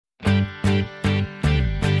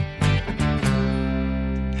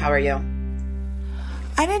How are you?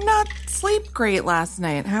 I did not sleep great last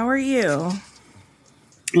night. How are you?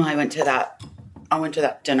 Well, I went to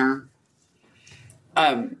that dinner.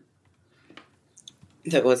 That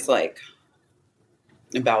was like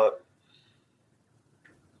about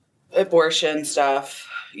abortion stuff,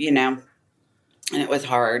 and it was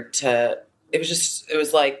hard to, it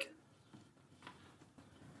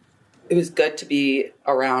was good to be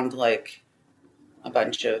around like a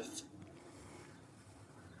bunch of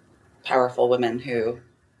powerful women who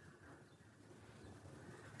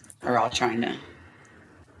are all trying to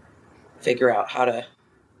figure out how to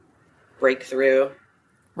break through.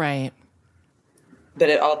 Right. But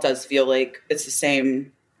it all does feel like it's the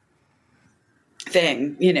same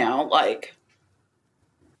thing, like,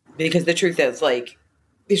 because the truth is, like,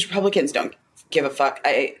 these Republicans don't give a fuck.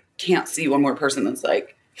 I can't see one more person that's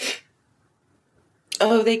like,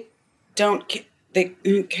 oh, they don't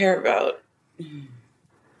care about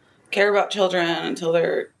children until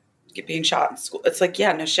they're being shot in school. It's like,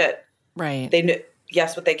 yeah, no shit. Right.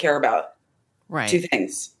 Guess what they care about? Right. 2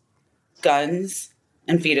 things: guns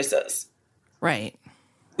and fetuses. Right.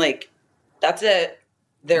 Like, that's it.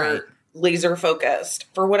 They're right. laser focused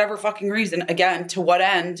for whatever fucking reason. Again, to what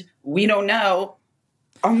end? We don't know.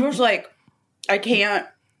 I'm just like, I can't.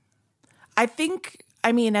 I think,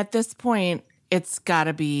 at this point, it's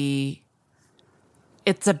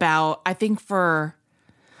about, I think for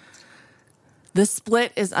the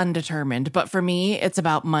split is undetermined, but for me, it's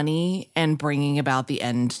about money and bringing about the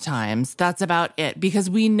end times. That's about it, because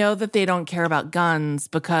we know that they don't care about guns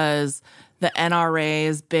because the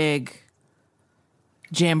NRA's big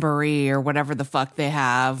jamboree or whatever the fuck they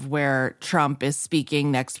have where Trump is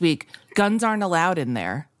speaking next week, guns aren't allowed in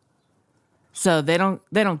there. So they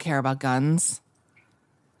don't care about guns.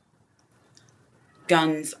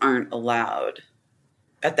 Guns aren't allowed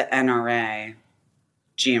at the NRA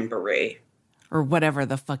jamboree. Or whatever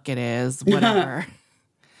the fuck it is, whatever.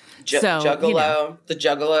 Juggalo, the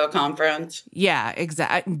Juggalo conference. Yeah,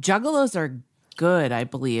 exactly. Juggalos are good, I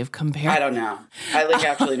believe, compared. I don't know. I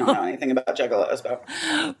actually don't know anything about Juggalos,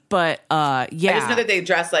 but yeah. I just know that they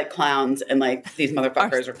dress like clowns and like these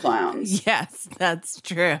motherfuckers are clowns. Yes, that's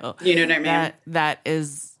true. You know what I mean? That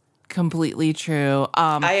is completely true.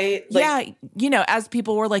 As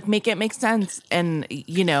people were like, make it make sense. And,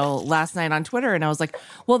 last night on Twitter, and I was like,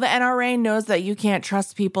 well, the NRA knows that you can't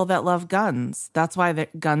trust people that love guns. That's why the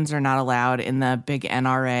guns are not allowed in the big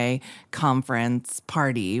NRA conference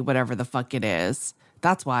party, whatever the fuck it is.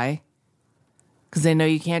 That's why. Because they know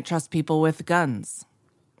you can't trust people with guns.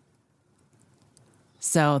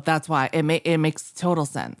 So that's why it makes total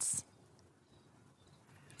sense.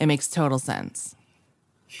 It makes total sense.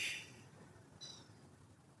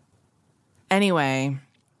 Anyway,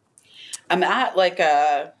 I'm at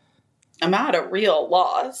a real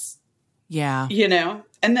loss. Yeah.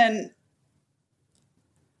 And then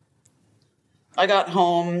I got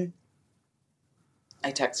home.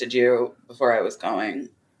 I texted you before I was going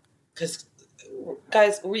because,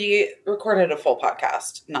 guys, we recorded a full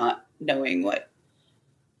podcast not knowing what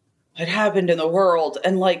had happened in the world.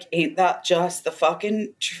 And like, ain't that just the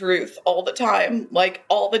fucking truth all the time? Like,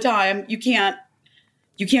 all the time. You can't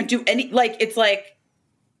do any, like, it's like.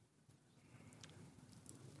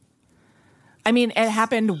 It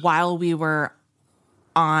happened while we were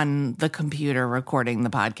on the computer recording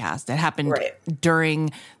the podcast. It happened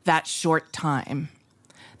during that short time.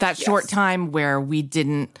 Short time where we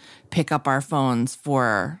didn't pick up our phones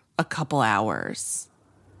for a couple hours.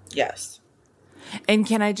 Yes. And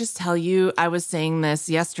can I just tell you, I was saying this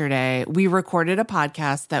yesterday. We recorded a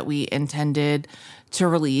podcast that we intended to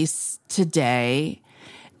release today.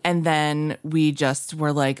 And then we just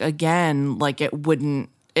were like, again, like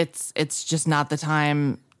it's just not the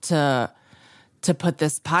time to put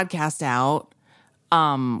this podcast out.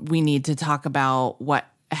 We need to talk about what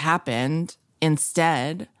happened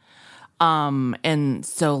instead. And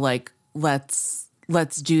so like, let's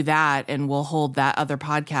do that. And we'll hold that other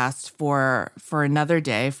podcast for another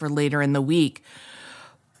day, for later in the week.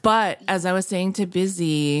 But as I was saying to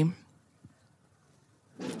Busy,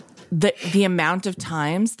 the amount of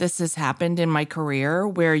times this has happened in my career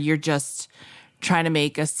where you're just trying to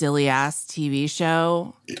make a silly ass TV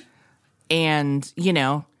show and,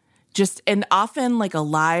 and often like a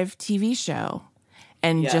live TV show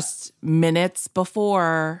and just minutes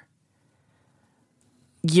before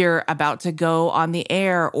you're about to go on the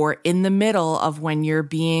air or in the middle of when you're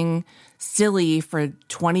being silly for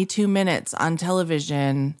 22 minutes on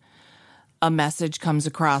television, a message comes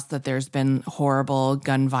across that there's been horrible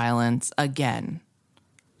gun violence again,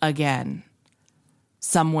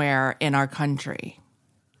 somewhere in our country.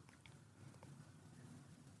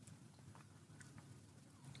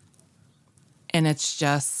 And it's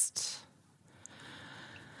just,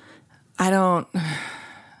 I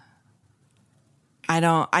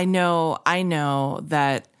know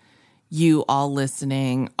that you all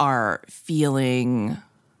listening are feeling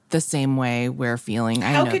the same way we're feeling.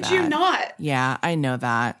 How could you not? Yeah, I know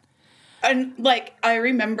that. And like, I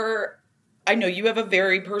remember, I know you have a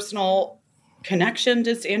very personal connection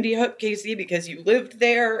to Sandy Hook, Casey, because you lived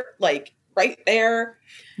there, like right there.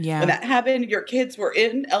 Yeah. When that happened, your kids were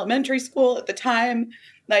in elementary school at the time.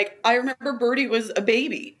 Like, I remember Birdie was a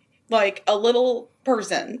baby, like a little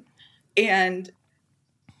person, and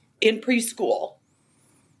in preschool,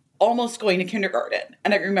 almost going to kindergarten.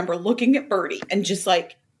 And I remember looking at Birdie and just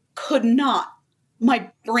like,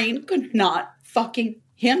 my brain could not fucking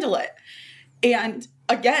handle it. And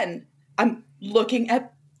again, I'm looking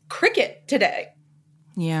at Cricket today.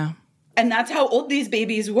 Yeah. And that's how old these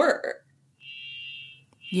babies were.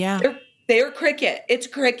 Yeah. They're Cricket. It's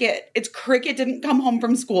Cricket. It's Cricket didn't come home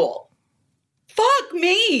from school. Fuck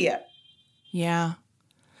me. Yeah.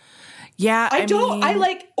 Yeah.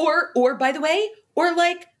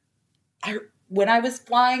 When I was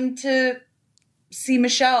flying to see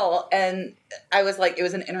Michelle, and I was like, it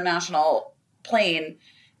was an international plane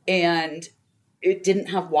and it didn't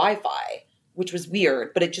have Wi-Fi, which was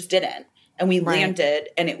weird, but it just didn't. And we landed,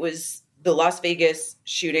 and it was the Las Vegas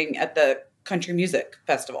shooting at the Country Music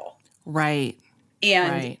Festival. Right.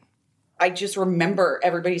 And I just remember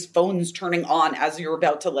everybody's phones turning on as you're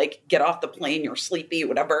about to like get off the plane, you're sleepy,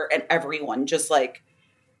 whatever. And everyone just like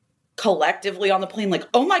collectively on the plane, like,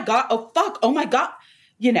 oh my God, oh fuck, oh my God,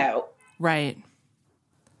 you know. Right.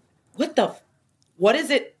 What is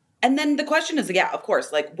it? And then the question is, yeah, of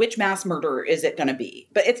course, like, which mass murderer is it going to be?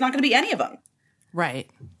 But it's not going to be any of them. Right.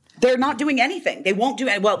 They're not doing anything. They won't do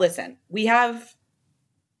it. Well, listen, we're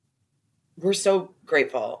so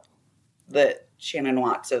grateful that Shannon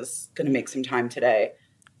Watts is going to make some time today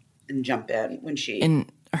and jump in when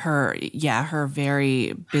her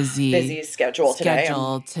very busy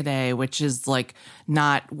schedule today, which is like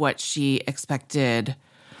not what she expected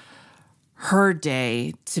her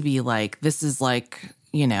day to be like. This is like,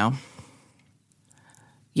 you know,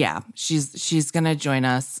 yeah, she's going to join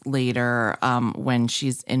us later when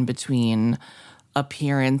she's in between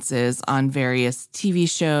appearances on various TV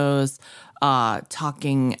shows,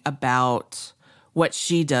 talking about what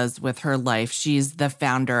she does with her life. She's the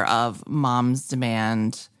founder of Moms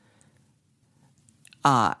Demand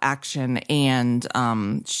Action, and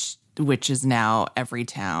which is now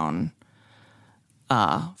Everytown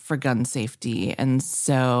for gun safety. And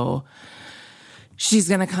so she's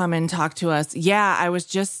going to come and talk to us. Yeah, I was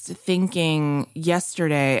just thinking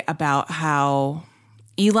yesterday about how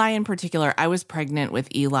Eli in particular, I was pregnant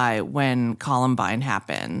with Eli when Columbine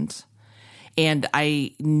happened. And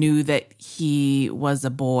I knew that he was a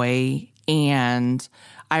boy, and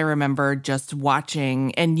I remember just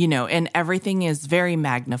watching, and you know, and everything is very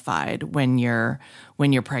magnified when you're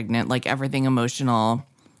pregnant. Like, everything emotional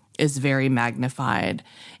is very magnified.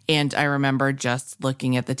 And I remember just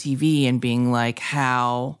looking at the TV and being like,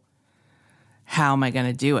 how am I going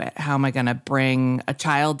to do it? How am I going to bring a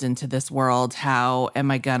child into this world? How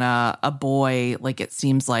am I a boy? Like, it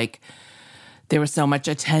seems like there was so much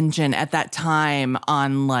attention at that time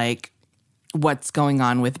on like what's going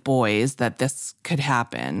on with boys, that this could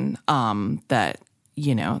happen, that,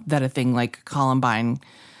 you know, that a thing like Columbine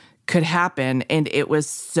could happen. And it was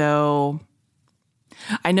so,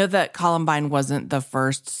 I know that Columbine wasn't the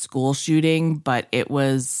first school shooting, but there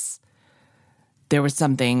was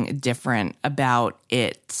something different about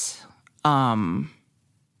it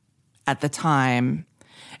at the time.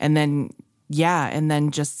 And then, yeah, and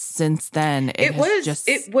then just since then, it was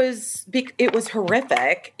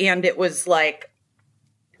horrific, and it was like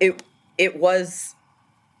it was,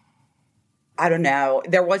 I don't know,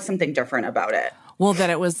 there was something different about it. Well, that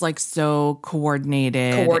it was like so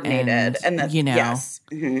coordinated, and that, you know, yes,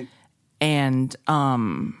 mm-hmm. And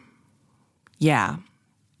yeah,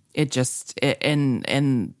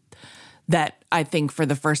 and that I think for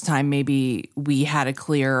the first time, maybe we had a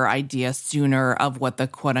clearer idea sooner of what the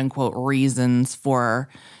quote unquote reasons for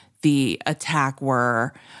the attack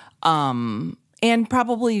were. And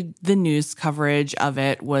probably the news coverage of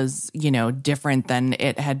it was, you know, different than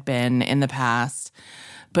it had been in the past.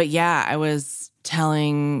 But yeah, I was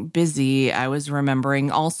telling Busy, I was remembering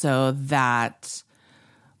also that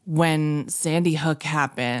when Sandy Hook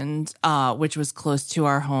happened, which was close to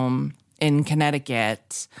our home in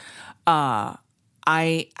Connecticut,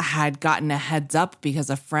 I had gotten a heads up because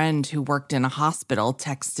a friend who worked in a hospital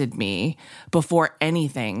texted me before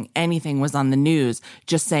anything was on the news,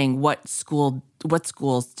 just saying, what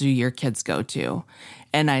schools do your kids go to?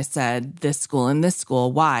 And I said, this school and this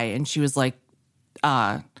school. Why? And she was like,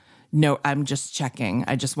 no, I'm just checking.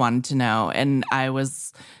 I just wanted to know. And I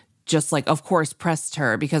was just like, of course, pressed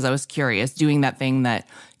her because I was curious, doing that thing that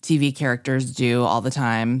TV characters do all the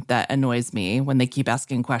time that annoys me when they keep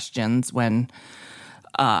asking questions when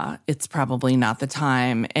it's probably not the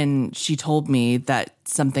time. And she told me that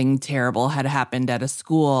something terrible had happened at a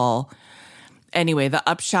school. Anyway, the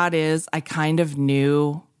upshot is I kind of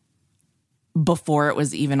knew before it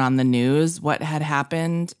was even on the news what had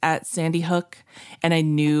happened at Sandy Hook. And I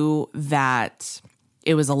knew that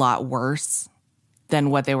it was a lot worse than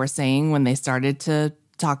what they were saying when they started to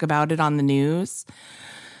talk about it on the news.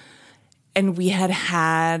 And we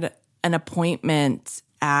had an appointment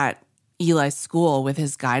at Eli's school with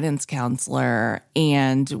his guidance counselor,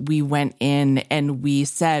 and we went in and we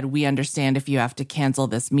said, we understand if you have to cancel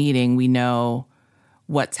this meeting. We know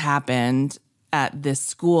what's happened at this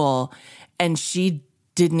school. And she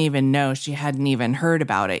didn't even know. She hadn't even heard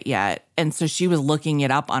about it yet. And so she was looking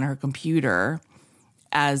it up on her computer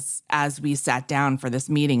as we sat down for this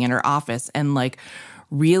meeting in her office, and like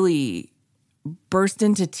really burst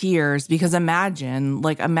into tears because imagine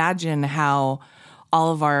how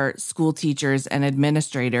all of our school teachers and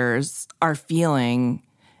administrators are feeling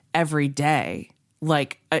every day.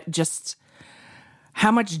 Like just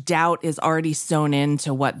how much doubt is already sewn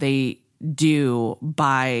into what they do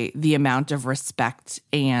by the amount of respect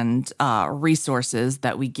and resources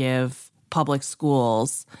that we give public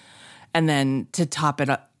schools. And then to top it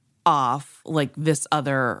off, like this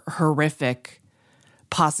other horrific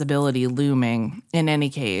possibility looming. In any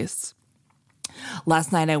case,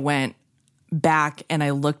 last night I went back and I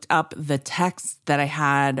looked up the text that I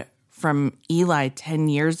had from Eli 10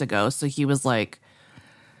 years ago. So he was like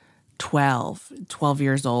 12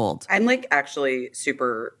 years old. I'm like actually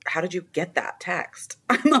super, how did you get that text?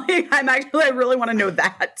 I really want to know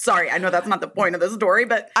that. Sorry, I know that's not the point of the story,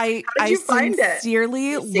 but how did you find it?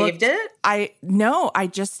 You saved it?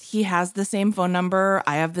 He has the same phone number.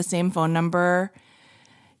 I have the same phone number.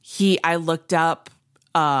 I looked up,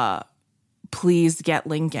 please get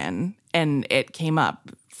Lincoln, and it came up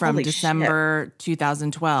from Holy December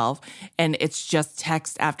 2012. And it's just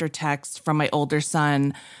text after text from my older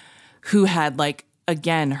son who had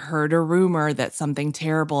again, heard a rumor that something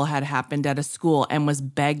terrible had happened at a school and was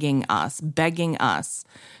begging us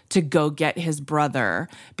to go get his brother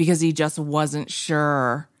because he just wasn't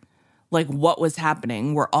sure what was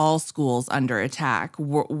happening. Were all schools under attack?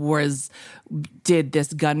 Did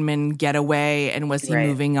this gunman get away and was he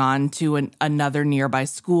moving on to another nearby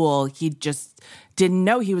school? He just didn't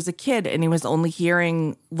know. He was a kid and he was only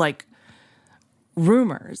hearing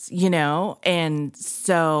rumors, And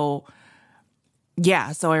so,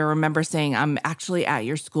 yeah, so I remember saying, I'm actually at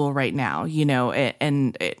your school right now,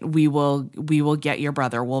 and we will get your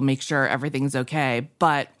brother. We'll make sure everything's okay.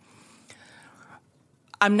 But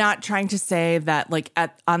I'm not trying to say that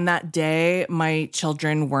on that day, my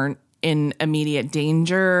children weren't in immediate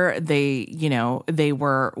danger. They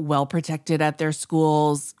were well protected at their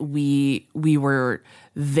schools. We were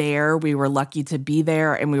there. We were lucky to be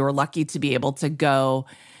there, and we were lucky to be able to go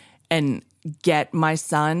and get my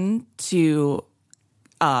son to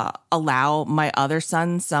allow my other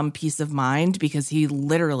son some peace of mind because he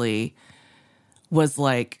literally was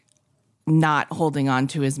not holding on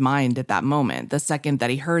to his mind at that moment, the second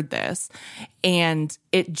that he heard this. And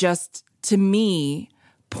it just, to me,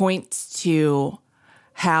 points to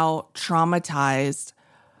how traumatized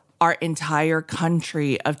our entire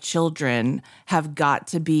country of children have got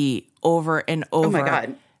to be over and over. Oh my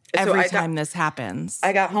God. Every time this happens.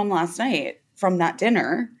 I got home last night from that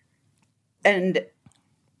dinner and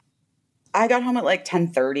I got home at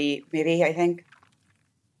 10:30, maybe, I think.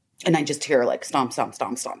 And I just hear stomp, stomp,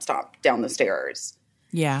 stomp, stomp, stomp down the stairs.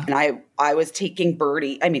 Yeah. And I was taking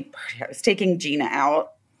I was taking Gina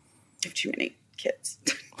out. I have too many kids'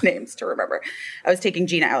 names to remember. I was taking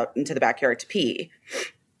Gina out into the backyard to pee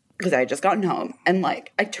because I had just gotten home. And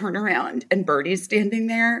I turn around and Birdie's standing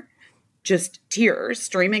there, just tears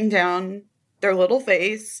streaming down their little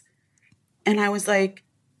face. And I was like,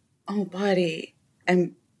 oh, buddy.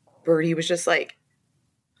 And Birdie was just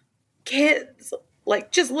kids.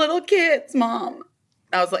 Just little kids, Mom.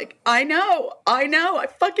 I was like, I know. I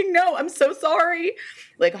fucking know. I'm so sorry.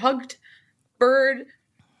 Hugged Bird.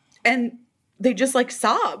 And they just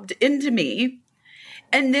sobbed into me.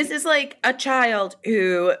 And this is a child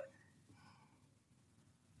who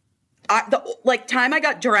time I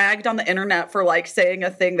got dragged on the internet for like saying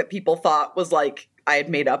a thing that people thought was like I had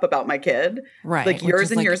made up about my kid. Right. Like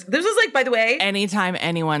years and like, years. This was like, by the way, anytime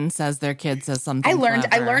anyone says their kid says something I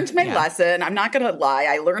learned my lesson. I'm not gonna lie.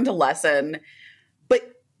 I learned a lesson.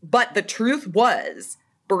 But the truth was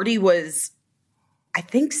Birdie was, I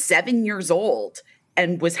think, 7 years old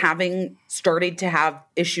and was started to have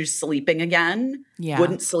issues sleeping again. Yeah.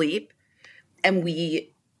 Wouldn't sleep. And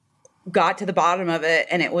we got to the bottom of it,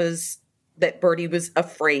 and it was that Birdie was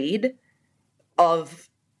afraid of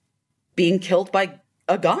being killed by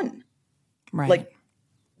a gun. Right. Like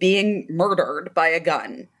being murdered by a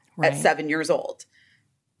gun at 7 years old.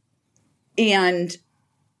 And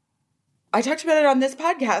I talked about it on this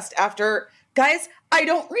podcast after, guys, I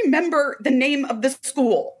don't remember the name of the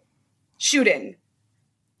school shooting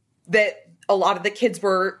that a lot of the kids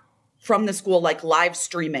were from the school, like live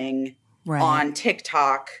streaming on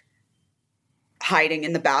TikTok, hiding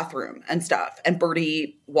in the bathroom and stuff. And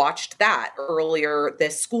Birdie watched that earlier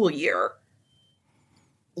this school year,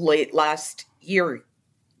 late last year,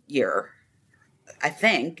 I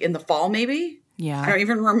think, in the fall, maybe? Yeah. I don't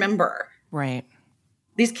even remember. Right.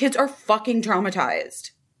 These kids are fucking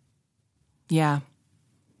traumatized. Yeah.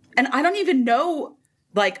 And I don't even know,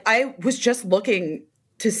 like, I was just looking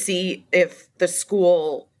to see if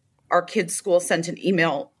our kid's school sent an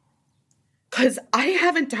email, because I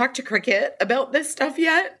haven't talked to Cricket about this stuff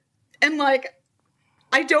yet. And, like,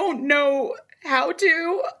 I don't know how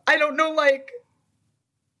to. I don't know, like,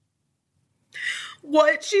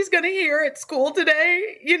 what she's going to hear at school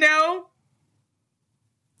today, you know?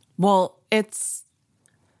 Well, it's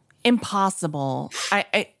impossible.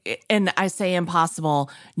 I say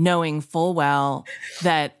impossible knowing full well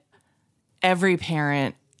that every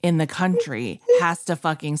parent in the country has to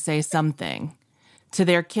fucking say something to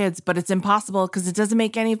their kids, but it's impossible because it doesn't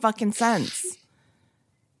make any fucking sense.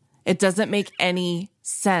 It doesn't make any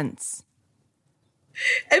sense.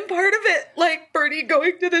 And part of it, like Birdie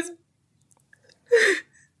going to this,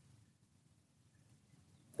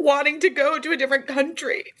 wanting to go to a different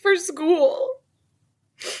country for school,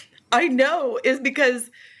 I know, is because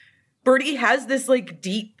Birdie has this like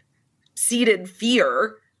deep-seated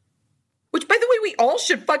fear, which, by the way, we all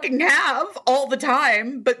should fucking have all the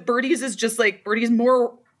time. But Birdie's is just like, Birdie's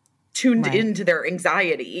more tuned into their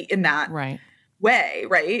anxiety in that way,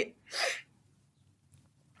 right?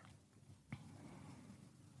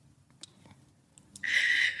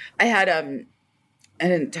 I had I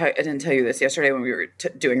didn't tell you this yesterday when we were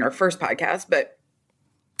doing our first podcast, but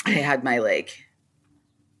I had my like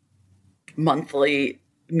monthly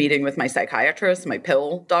meeting with my psychiatrist, my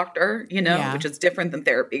pill doctor, you know, which is different than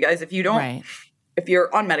therapy, guys. If you don't, if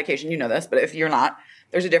you're on medication, you know this, but if you're not,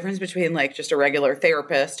 there's a difference between like just a regular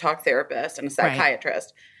therapist, talk therapist, and a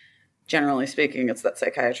psychiatrist. Generally speaking, it's that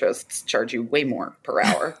psychiatrists charge you way more per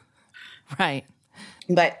hour.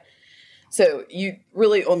 But so you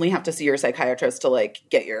really only have to see your psychiatrist to like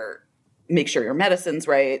make sure your medicine's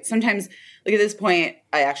right. Sometimes, like at this point,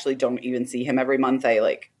 I actually don't even see him every month. I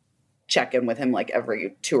like check in with him like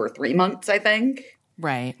every 2 or 3 months, I think.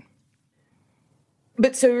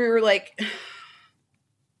 But so we were like,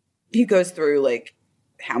 he goes through like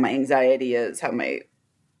how my anxiety is, how my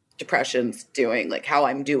depression's doing, like how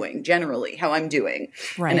I'm doing, generally how I'm doing,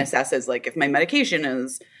 and assesses like if my medication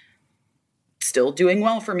is still doing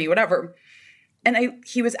well for me, whatever. And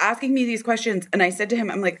he was asking me these questions, and I said to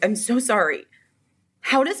him, I'm like, I'm so sorry.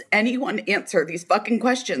 How does anyone answer these fucking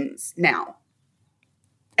questions now?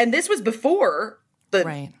 And this was before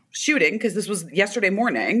the shooting, because this was yesterday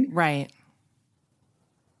morning.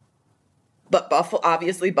 But Buffalo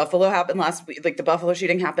happened last week. Like the Buffalo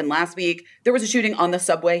shooting happened last week. There was a shooting on the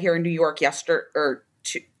subway here in New York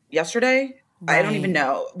yesterday. I don't even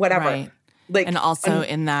know. Whatever. Like, and also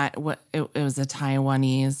in that, it was a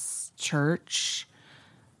Taiwanese church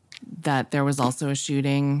that there was also a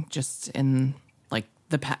shooting just in like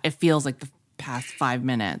it feels like the past 5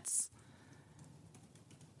 minutes.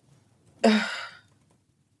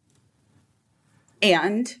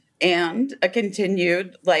 And I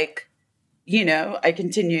continued like, you know, I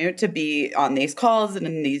continue to be on these calls and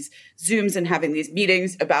in these Zooms and having these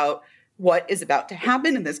meetings about what is about to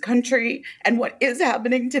happen in this country and what is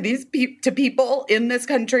happening to these to people in this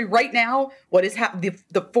country right now. What is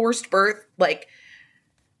the forced birth? Like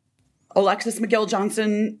Alexis McGill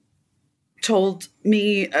Johnson told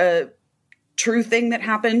me a true thing that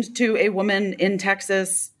happened to a woman in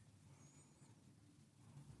Texas,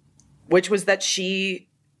 which was that she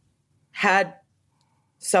had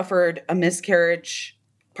suffered a miscarriage,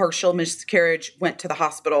 partial miscarriage, went to the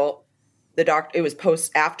hospital. It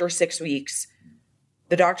was after 6 weeks.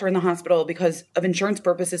 The doctor in the hospital, because of insurance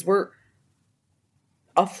purposes, were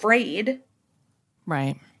afraid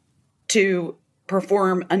Right. to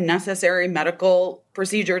perform a necessary medical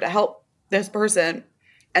procedure to help this person.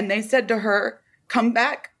 And they said to her, come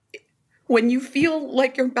back when you feel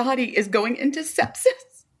like your body is going into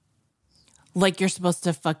sepsis. Like you're supposed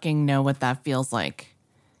to fucking know what that feels like.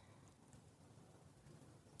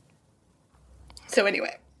 So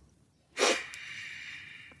anyway,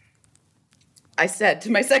 I said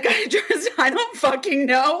to my psychiatrist, I don't fucking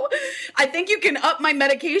know. I think you can up my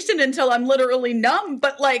medication until I'm literally numb,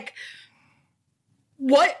 but like,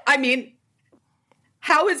 what? I mean,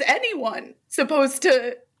 how is anyone supposed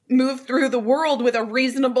to move through the world with a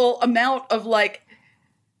reasonable amount of like,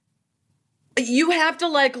 you have to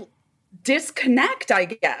like disconnect, I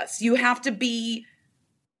guess. You have to be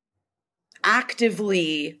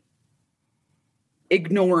actively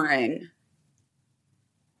ignoring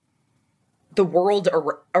the world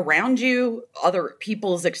around you, other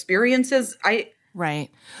people's experiences.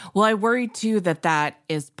 Right. Well, I worry too that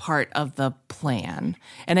is part of the plan.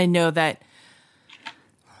 And I know that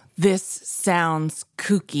this sounds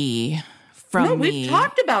kooky from no, me. we've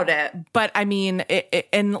talked about it. But I mean,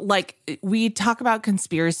 and like we talk about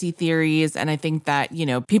conspiracy theories, and I think that, you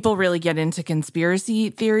know, people really get into conspiracy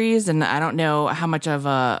theories, and I don't know how much of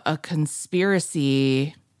a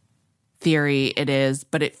conspiracy theory it is,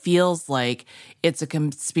 but it feels like it's a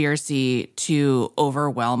conspiracy to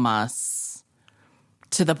overwhelm us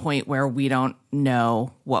to the point where we don't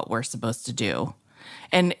know what we're supposed to do.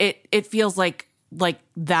 And it feels like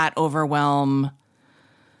that overwhelm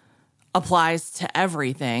applies to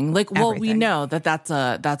everything. Like, well, we know that that's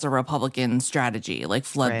a Republican strategy, like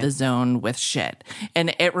flood the zone with shit.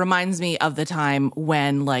 And it reminds me of the time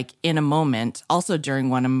when, like, in a moment, also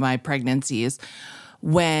during one of my pregnancies,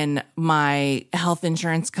 when my health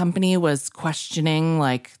insurance company was questioning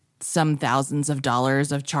like some thousands of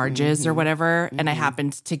dollars of charges or whatever. And I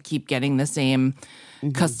happened to keep getting the same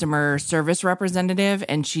customer service representative.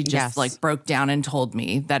 And she just like broke down and told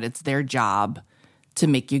me that it's their job to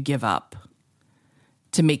make you give up,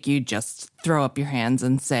 to make you just throw up your hands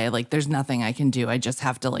and say like, there's nothing I can do. I just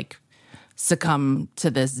have to like succumb to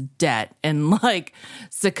this debt and like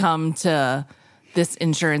succumb to this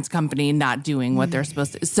insurance company not doing what they're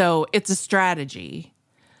supposed to. So it's a strategy.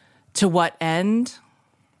 To what end?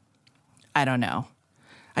 I don't know.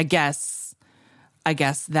 I guess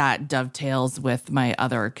that dovetails with my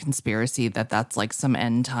other conspiracy that's like some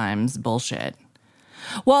end times bullshit.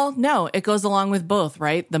 Well, no, it goes along with both,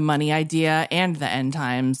 right? The money idea and the end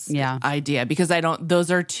times idea, because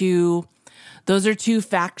those are two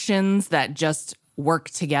factions that just work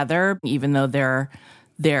together, even though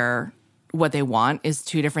they're what they want is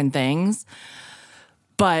two different things.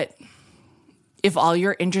 But if all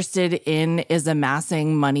you're interested in is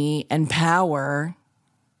amassing money and power,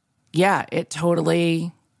 yeah, it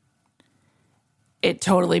totally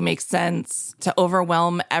makes sense to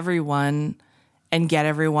overwhelm everyone and get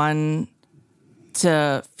everyone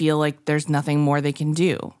to feel like there's nothing more they can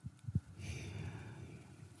do.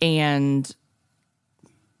 And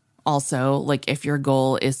also, like, if your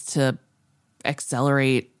goal is to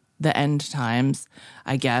accelerate the end times,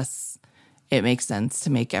 I guess it makes sense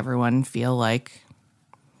to make everyone feel like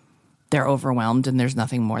they're overwhelmed and there's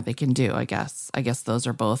nothing more they can do. I guess those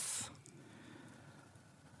are both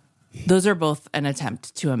an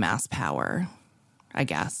attempt to amass power, I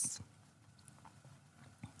guess.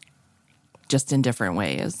 Just in different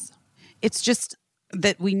ways. It's just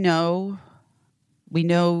that we know,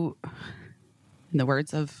 in the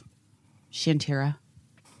words of Shantira,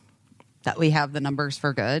 that we have the numbers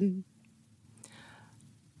for good.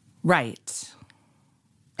 Right.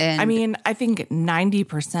 And I mean, I think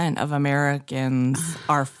 90% of Americans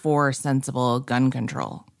are for sensible gun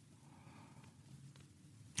control.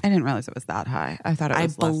 I didn't realize it was that high. I thought it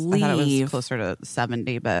was less. I thought it was closer to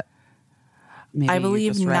 70, but maybe I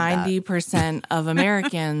believe 90% of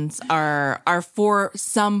Americans are for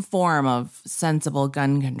some form of sensible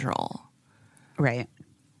gun control. Right.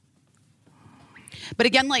 But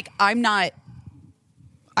again, like,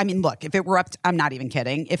 look, if it were I'm not even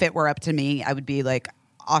kidding. If it were up to me, I would be like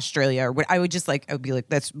Australia, or I would be like,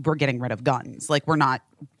 we're getting rid of guns. Like, we're not,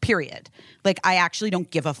 period. Like, I actually don't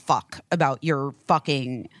give a fuck about your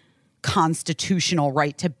fucking constitutional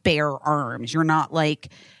right to bear arms. You're not like,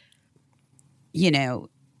 you know,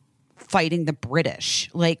 fighting the British.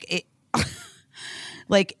 Like, it,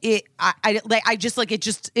 like it, I just like, it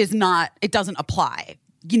just is not, it doesn't apply.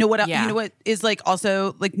 You know what? You know what is like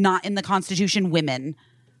also like not in the Constitution? Women,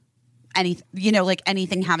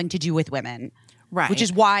 anything having to do with women, right? Which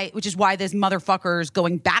is why this motherfucker's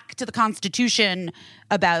going back to the Constitution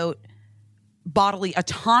about bodily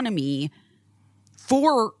autonomy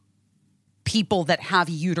for people that have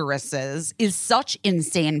uteruses is such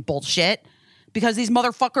insane bullshit because these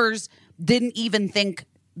motherfuckers didn't even think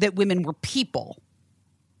that women were people.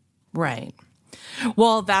 Right.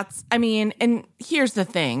 Well, and here's the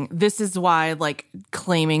thing. This is why, like,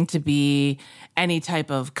 claiming to be any type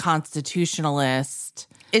of constitutionalist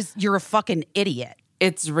is you're a fucking idiot.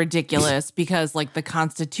 It's ridiculous because, like, the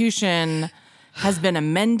Constitution has been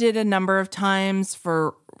amended a number of times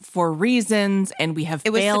for reasons, and we have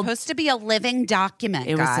failed. It was supposed to be a living document,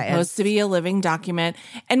 It was supposed to be a living document,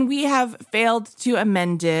 and we have failed to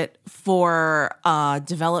amend it for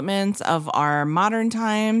developments of our modern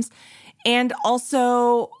times. And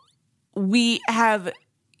also, we have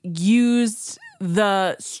used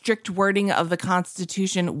the strict wording of the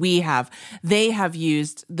Constitution. They have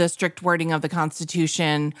used the strict wording of the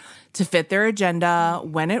Constitution to fit their agenda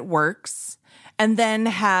when it works, and then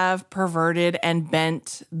have perverted and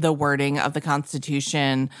bent the wording of the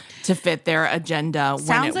Constitution to fit their agenda when it works.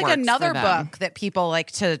 Sounds like another book that people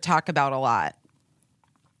like to talk about a lot.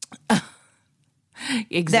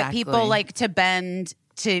 Exactly. That people like to bend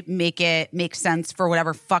to make it make sense for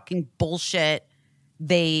whatever fucking bullshit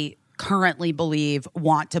they currently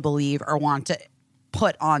want to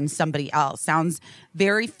put on somebody else. Sounds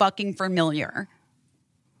very fucking familiar.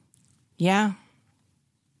 Yeah.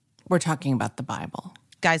 We're talking about the Bible.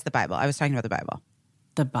 Guys, the Bible. I was talking about the Bible.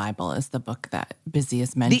 The Bible is the book that Busy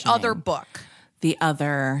is mentioning. The other book. The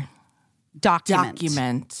other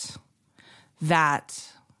document that,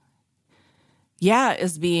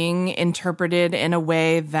 is being interpreted in a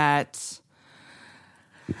way that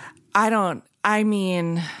I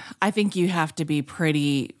think you have to be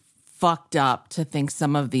pretty fucked up to think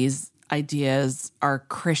some of these ideas are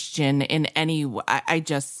Christian in any way.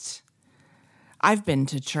 I've been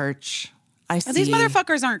to church. These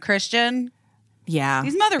motherfuckers aren't Christian. Yeah.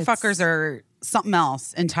 These motherfuckers are something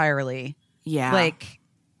else entirely. Yeah. Like,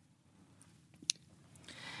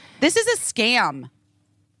 this is a scam.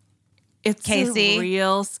 It's Casey. a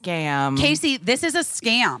real scam. Casey, this is a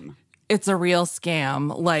scam. It's a real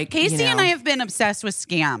scam. Like, Casey and I have been obsessed with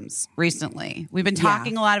scams recently. We've been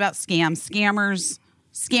talking a lot about scams.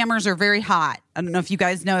 Scammers are very hot. I don't know if you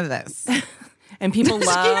guys know this. And people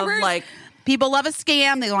love people love a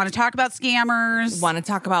scam. They want to talk about scammers. Want to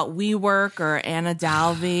talk about WeWork or Anna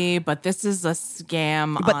Dalvey, but this is a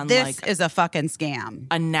scam. But this is a fucking scam.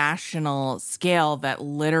 A national scale that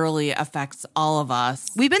literally affects all of us.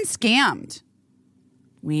 We've been scammed.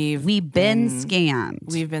 We've been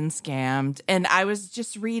scammed. We've been scammed. And I was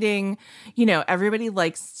just reading, everybody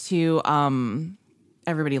likes to,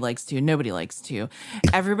 nobody likes to.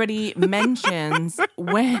 Everybody mentions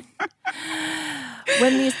when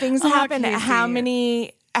these things happen, Casey.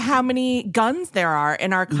 how many guns there are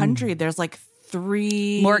in our country. There's like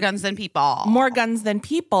 3 more guns than people.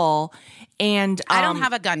 And I don't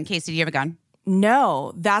have a gun. Casey, do you have a gun?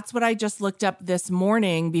 No, that's what I just looked up this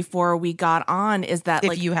morning before we got on. Is that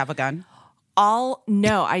if you have a gun?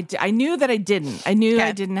 No, I knew that I didn't. I knew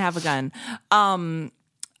I didn't have a gun.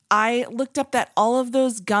 I looked up that all of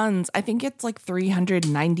those guns, I think it's like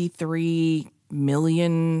 393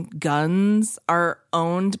 million guns are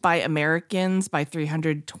owned by Americans, by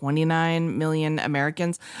 329 million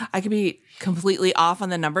Americans. I could be completely off on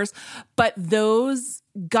the numbers, but those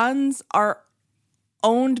guns are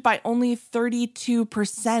owned by only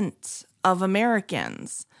 32% of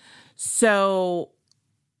Americans. So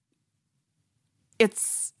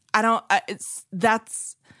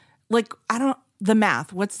the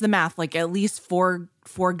math. What's the math? Like at least four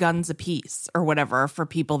guns a piece or whatever for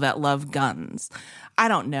people that love guns. I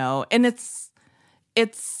don't know. And it's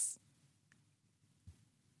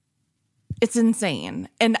insane.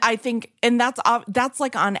 And I think, and that's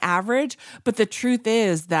like on average, but the truth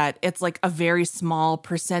is that it's like a very small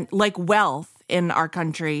percent, like wealth in our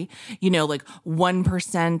country, like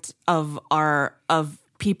 1% of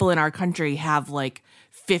people in our country have like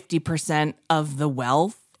 50% of the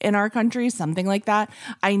wealth in our country, something like that.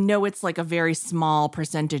 I know it's like a very small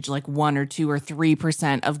percentage, like 1 or 2 or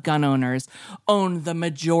 3% of gun owners own the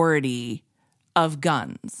majority of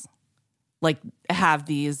guns, like have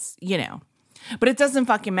these, but it doesn't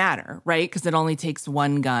fucking matter, right? Because it only takes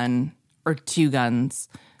 1 gun or 2 guns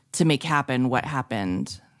to make happen what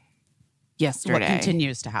happened yesterday. What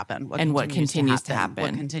continues to happen. What continues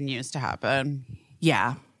to happen.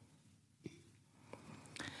 Yeah.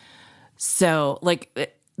 So,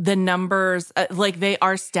 like, the numbers, they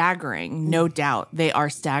are staggering. No doubt they are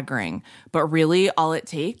staggering. But really, all it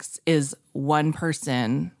takes is one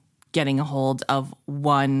person getting a hold of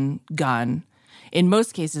 1 gun. In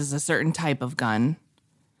most cases, a certain type of gun.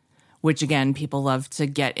 which again, people love to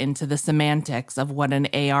get into the semantics of what an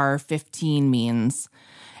AR-15 means.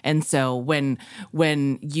 And so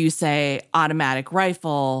when you say automatic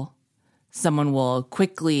rifle, someone will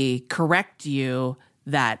quickly correct you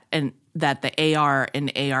that the AR in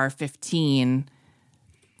AR-15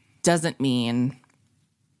 doesn't mean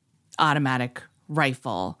automatic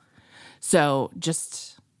rifle. So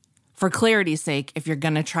just for clarity's sake, if you're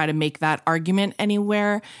going to try to make that argument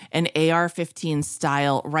anywhere, an AR-15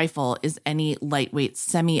 style rifle is any lightweight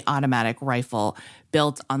semi-automatic rifle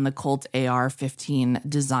built on the Colt AR-15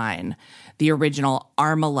 design. The original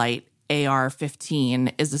Armalite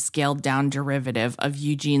AR-15 is a scaled-down derivative of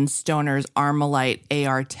Eugene Stoner's Armalite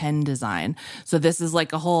AR-10 design. So this is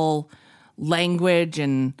like a whole language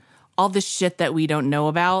and all this shit that we don't know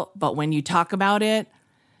about. But when you talk about it,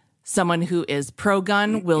 someone who is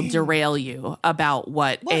pro-gun will derail you about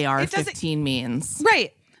what AR-15 means.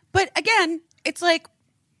 Right. But again, it's like,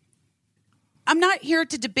 I'm not here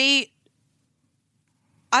to debate.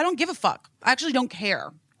 I don't give a fuck. I actually don't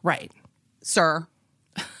care. Right. Sir.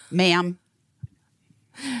 Ma'am.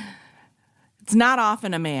 It's not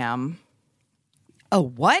often a ma'am. Oh,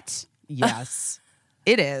 what? Yes,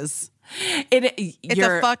 it is. It's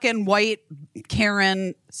a fucking white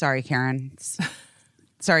Karen. Sorry, Karens.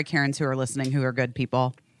 Sorry, Karens who are listening, who are good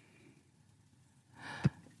people.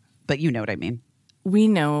 But you know what I mean. We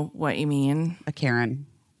know what you mean. A Karen.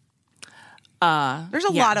 There's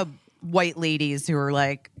a lot of white ladies who are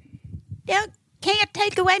like, yeah, can't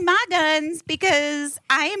take away my guns because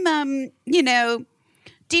I'm,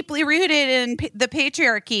 deeply rooted in the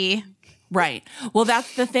patriarchy. Right. Well,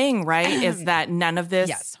 that's the thing, right? Is that none of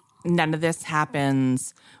this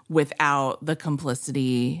happens without the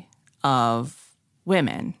complicity of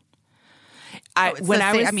women.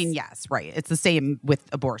 Yes, right. It's the same with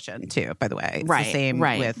abortion too, by the way. It's the same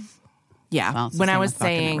with. Yeah. Well, when I was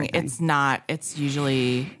saying it's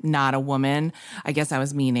usually not a woman, I guess I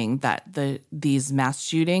was meaning that these mass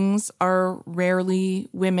shootings are rarely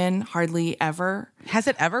women, hardly ever. Has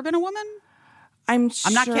it ever been a woman? I'm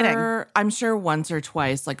not kidding. I'm sure once or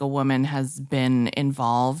twice, like, a woman has been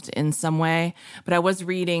involved in some way. But I was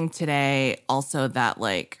reading today also that,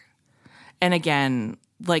 like, and again,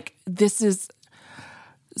 like, this is,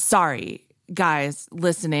 sorry, guys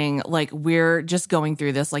listening, like, we're just going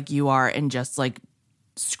through this like you are and just like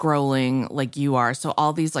scrolling like you are. So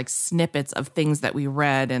all these like snippets of things that we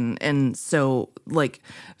read and so like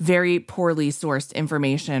very poorly sourced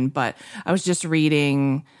information. But I was just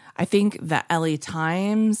reading, I think the LA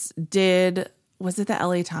Times did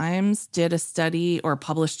a study or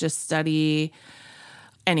published a study.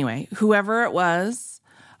 Anyway, whoever it was,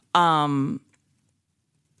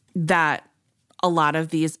 that a lot of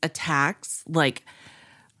these attacks, like,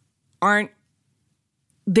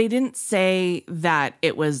 they didn't say that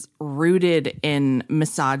it was rooted in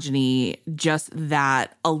misogyny, just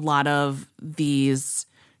that a lot of these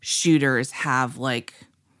shooters have, like,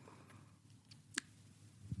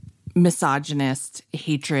 misogynist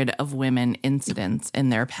hatred of women incidents in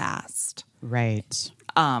their past. Right.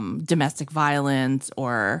 Domestic violence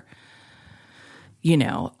or,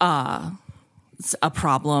 a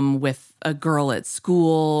problem with a girl at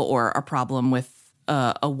school or a problem with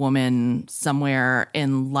a woman somewhere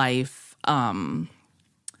in life.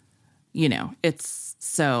 It's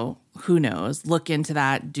so who knows? Look into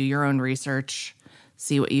that. Do your own research.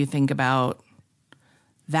 See what you think about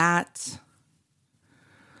that.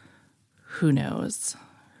 Who knows?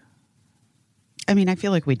 I mean, I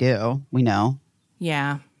feel like we do. We know.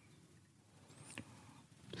 Yeah.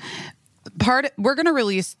 We're going to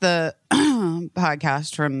release the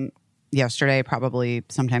podcast from yesterday, probably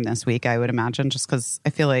sometime this week, I would imagine, just because I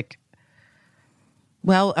feel like,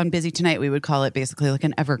 well, on Busy Tonight, we would call it basically like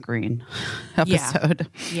an evergreen episode.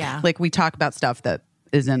 Yeah. Like, we talk about stuff that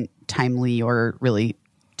isn't timely or really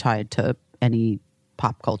tied to any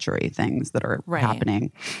pop culture-y things that are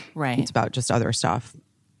happening. Right. It's about just other stuff.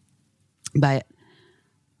 But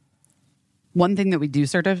one thing that we do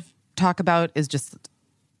sort of talk about is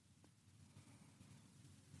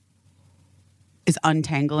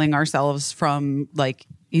untangling ourselves from like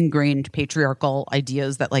ingrained patriarchal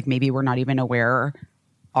ideas that like maybe we're not even aware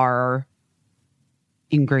are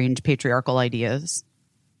ingrained patriarchal ideas.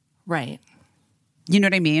 Right. You know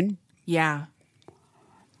what I mean? Yeah.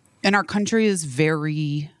 And our country is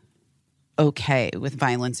very okay with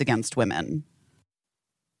violence against women.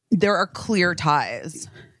 There are clear ties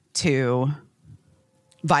to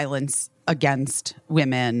violence against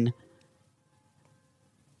women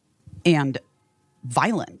and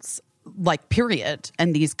violence, like, period.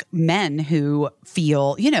 And these men who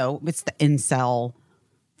feel, it's the incel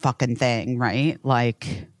fucking thing, right?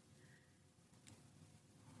 Like,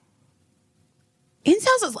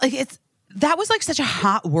 Incels is like, that was like such a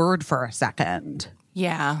hot word for a second.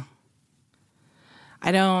 Yeah.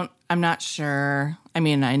 I'm not sure. I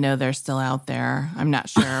mean, I know they're still out there. I'm not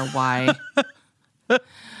sure why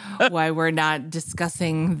we're not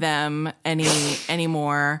discussing them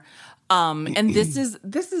anymore. And this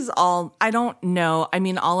is all, I don't know. I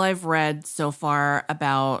mean, all I've read so far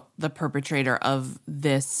about the perpetrator of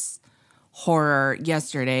this horror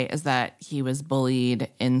yesterday is that he was bullied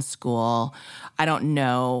in school. I don't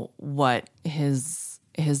know what his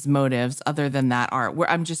motives other than that are. Where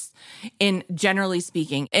I'm just, in generally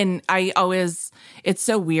speaking, and it's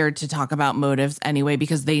so weird to talk about motives anyway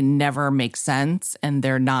because they never make sense and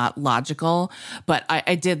they're not logical. But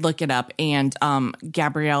I did look it up, and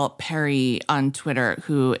Gabrielle Perry on Twitter,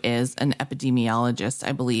 who is an epidemiologist,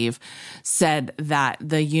 I believe, said that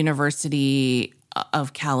the University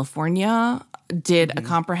of California did a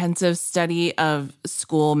comprehensive study of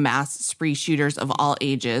school mass spree shooters of all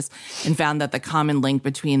ages and found that the common link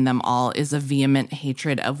between them all is a vehement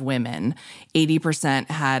hatred of women. 80%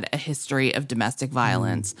 had a history of domestic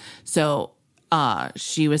violence. So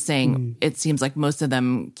she was saying it seems like most of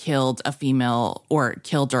them killed a female or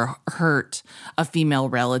killed or hurt a female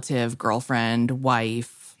relative, girlfriend,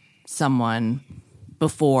 wife, someone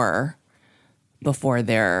before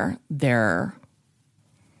their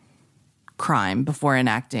crime, before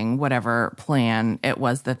enacting whatever plan it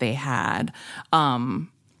was that they had. And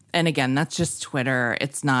again, that's just Twitter.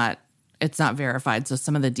 It's not verified, so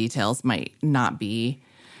some of the details might not be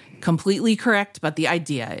completely correct, but the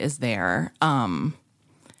idea is there, that,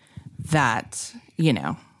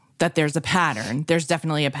 that there's a pattern. There's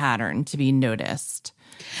definitely a pattern to be noticed.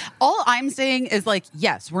 All I'm saying is, like,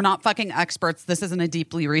 yes, we're not fucking experts. This isn't a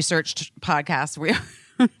deeply researched podcast. We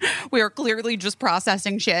are clearly just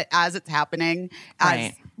processing shit as it's happening,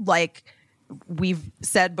 as like we've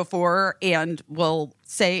said before and will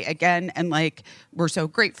say again. And like, we're so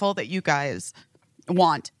grateful that you guys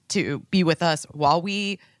want to be with us while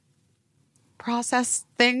we process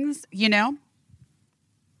things,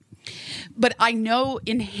 But I know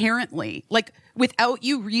inherently, like, without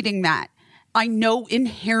you reading that, I know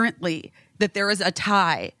inherently that there is a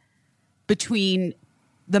tie between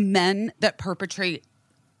the men that perpetrate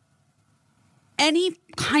any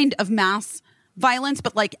kind of mass violence,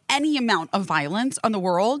 but like any amount of violence on the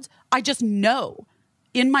world. I just know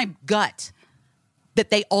in my gut that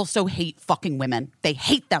they also hate fucking women. They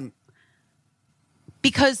hate them.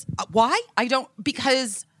 Because why?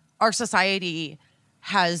 Because our society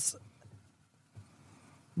has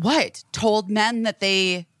told men that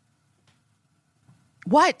they,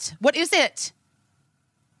 what is it?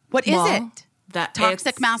 What is it? That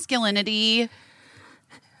toxic masculinity.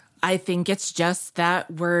 I think it's just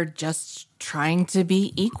that we're just trying to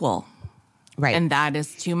be equal. Right. And that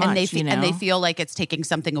is too much, and they feel like it's taking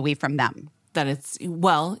something away from them. That it's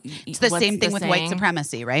the same thing with white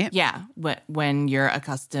supremacy, right? Yeah. When you're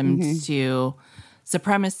accustomed to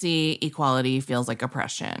supremacy, equality feels like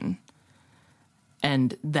oppression.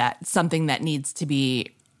 And that's something that needs to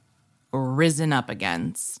be risen up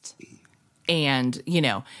against. And,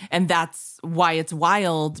 and that's why it's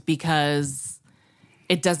wild, because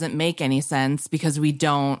it doesn't make any sense, because we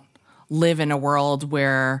don't live in a world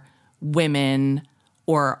where women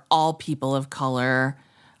or all people of color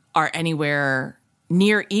are anywhere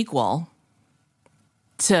near equal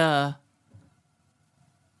to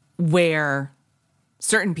where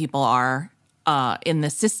certain people are in the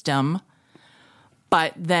system.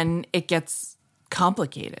 But then it gets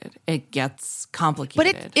complicated.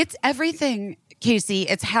 But it's everything, Casey.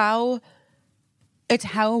 It's how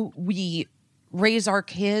we raise our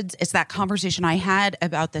kids. It's that conversation I had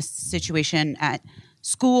about this situation at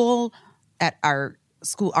school, at our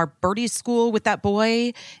birdie's school with that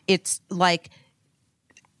boy. It's like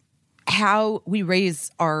how we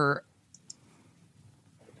raise our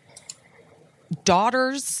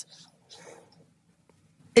daughters.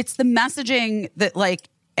 It's the messaging that like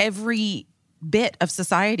every bit of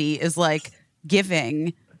society is like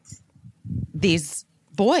giving these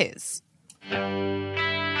boys.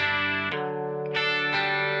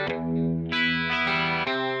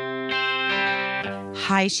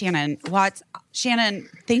 Hi, Shannon Watts. Shannon,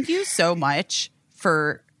 thank you so much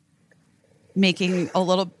for making a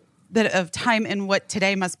little bit of time in what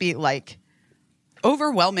today must be like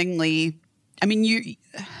overwhelmingly, you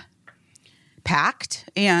packed,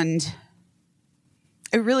 and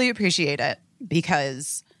I really appreciate it,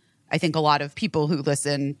 because I think a lot of people who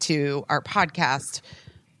listen to our podcast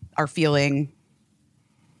are feeling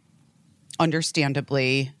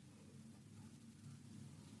understandably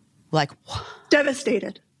like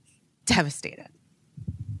devastated.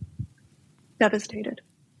 Devastated.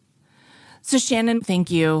 So Shannon,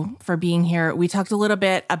 thank you for being here. We talked a little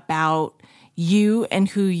bit about you and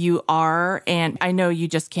who you are. And I know you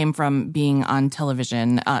just came from being on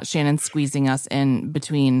television. Shannon squeezing us in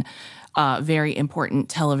between very important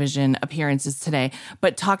television appearances today.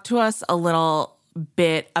 But talk to us a little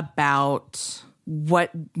bit about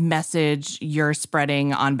what message you're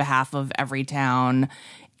spreading on behalf of Everytown.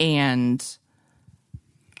 And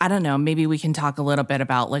I don't know, maybe we can talk a little bit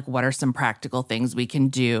about like what are some practical things we can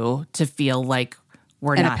do to feel like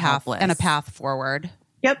we're not helpless. And a path forward.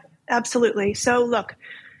 Yep, absolutely. So look,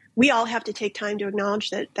 we all have to take time to acknowledge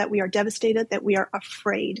that we are devastated, that we are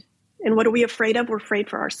afraid. And what are we afraid of? We're afraid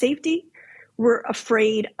for our safety. We're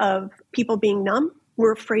afraid of people being numb.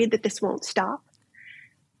 We're afraid that this won't stop.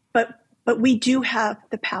 But we do have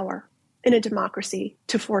the power in a democracy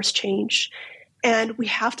to force change. And we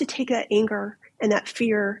have to take that anger and that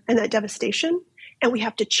fear and that devastation, and we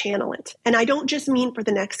have to channel it. And I don't just mean for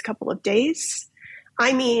the next couple of days.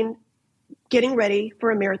 I mean getting ready for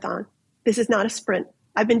a marathon. This is not a sprint.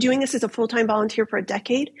 I've been doing this as a full-time volunteer for a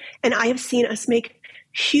decade, and I have seen us make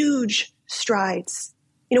huge strides.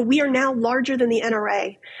 You know, we are now larger than the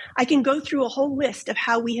NRA. I can go through a whole list of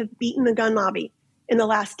how we have beaten the gun lobby in the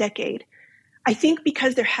last decade. I think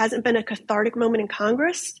because there hasn't been a cathartic moment in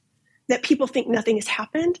Congress that people think nothing has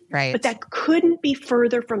happened, right? But that couldn't be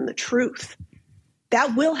further from the truth.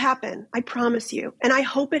 That will happen, I promise you. And I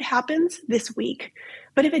hope it happens this week.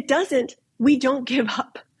 But if it doesn't, we don't give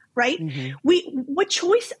up, right? Mm-hmm. What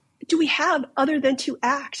choice do we have other than to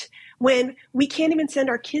act when we can't even send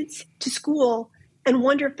our kids to school and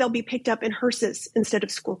wonder if they'll be picked up in hearses instead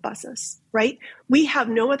of school buses, right? We have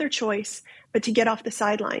no other choice but to get off the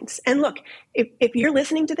sidelines. And look, if you're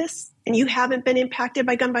listening to this and you haven't been impacted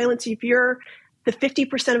by gun violence, if you're the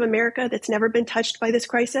 50% of America that's never been touched by this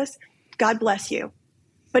crisis, God bless you.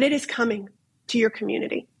 But it is coming to your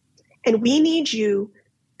community. And we need you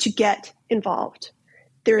to get involved.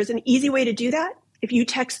 There is an easy way to do that. If you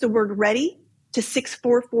text the word READY to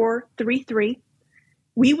 64433,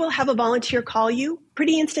 we will have a volunteer call you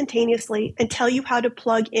pretty instantaneously and tell you how to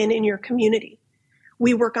plug in your community.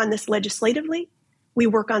 We work on this legislatively. We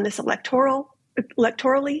work on this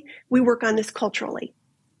electorally. We work on this culturally.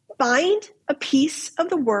 Find a piece of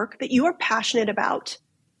the work that you are passionate about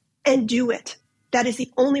and do it. That is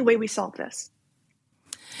the only way we solve this.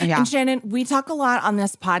 Yeah. And Shannon, we talk a lot on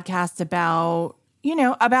this podcast about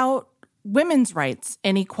women's rights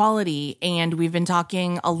and equality. And we've been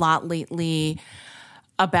talking a lot lately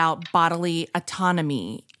about bodily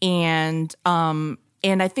autonomy. And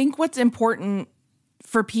I think what's important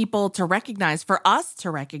for people to recognize, for us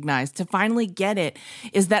to recognize, to finally get it,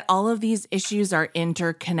 is that all of these issues are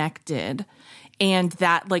interconnected. And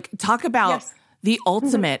that, like, talk about the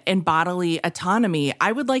ultimate in bodily autonomy.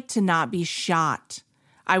 I would like to not be shot.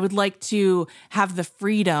 I would like to have the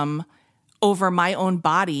freedom over my own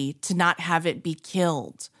body to not have it be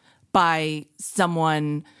killed by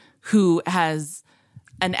someone who has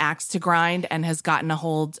an axe to grind and has gotten a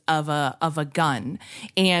hold of a gun.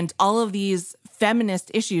 And all of these feminist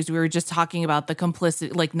issues, we were just talking about the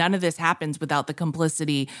complicity, like none of this happens without the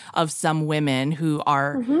complicity of some women who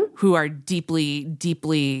are deeply,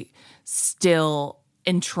 deeply still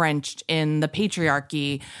entrenched in the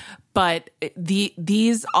patriarchy. But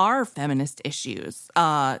these are feminist issues.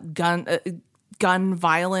 Gun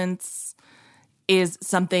violence is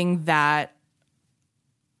something that,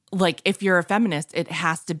 like, if you're a feminist, it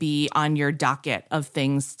has to be on your docket of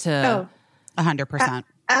things to 100%.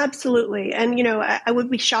 Absolutely. And, I would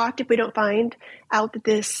be shocked if we don't find out that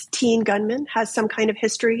this teen gunman has some kind of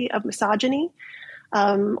history of misogyny.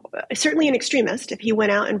 Certainly an extremist if he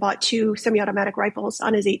went out and bought 2 semi-automatic rifles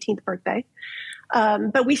on his 18th birthday.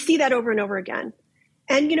 But we see that over and over again.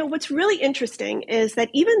 And, what's really interesting is that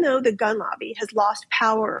even though the gun lobby has lost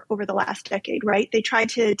power over the last decade, right? They tried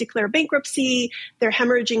to declare bankruptcy, they're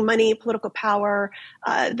hemorrhaging money, political power,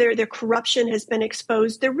 their corruption has been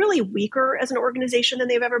exposed. They're really weaker as an organization than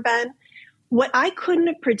they've ever been. What I couldn't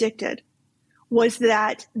have predicted was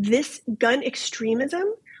that this gun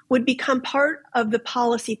extremism would become part of the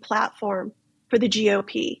policy platform for the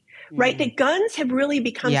GOP. Right? That guns have really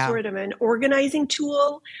become sort of an organizing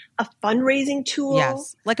tool, a fundraising tool.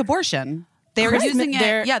 Yes. Like abortion. They're using it.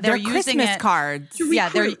 They're using Christmas it cards. To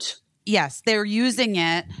recruit. They're using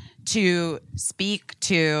it to speak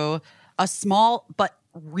to a small but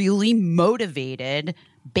really motivated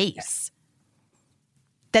base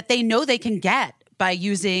that they know they can get by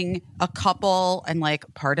using a couple, and, like,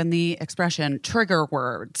 pardon the expression, trigger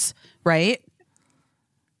words, right?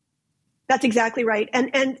 That's exactly right.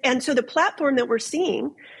 And so the platform that we're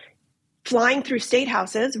seeing flying through state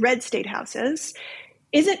houses, red state houses,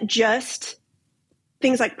 isn't just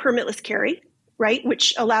things like permitless carry, right?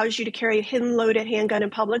 Which allows you to carry a hidden loaded handgun in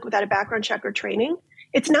public without a background check or training.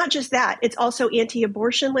 It's not just that. It's also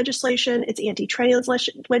anti-abortion legislation. It's anti-trans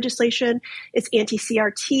legislation. It's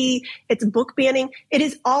anti-CRT. It's book banning. It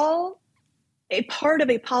is all a part of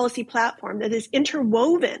a policy platform that is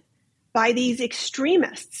interwoven by these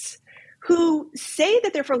extremists who say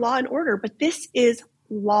that they're for law and order, but this is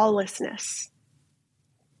lawlessness.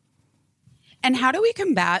 And how do we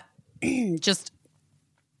combat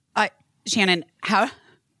Shannon, how?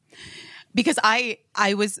 Because I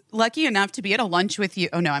was lucky enough to be at a lunch with you.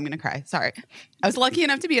 Oh no, I'm going to cry. Sorry. I was lucky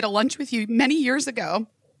enough to be at a lunch with you many years ago.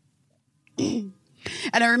 And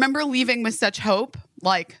I remember leaving with such hope.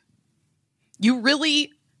 Like, you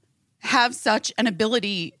really have such an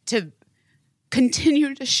ability to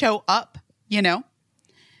continue to show up, you know?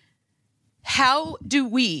 How do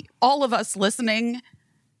we, all of us listening,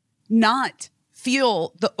 not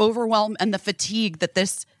feel the overwhelm and the fatigue that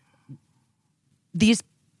these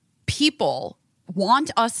people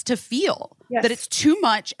want us to feel? Yes. That it's too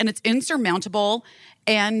much and it's insurmountable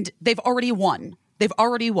and they've already won.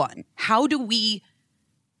 How do we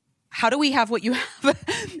have what you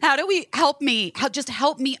have? How do we help me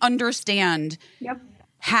understand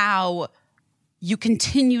how you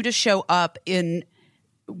continue to show up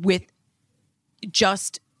with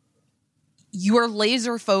just, you're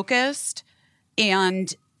laser focused,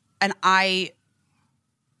 and I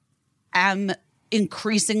am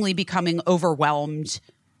increasingly becoming overwhelmed.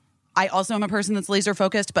 I also am a person that's laser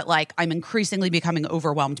focused, but like, I'm increasingly becoming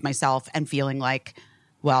overwhelmed myself and feeling like,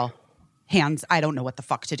 well, I don't know what the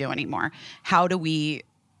fuck to do anymore. How do we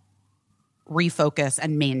refocus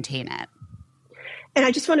and maintain it? And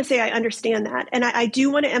I just want to say I understand that. And I do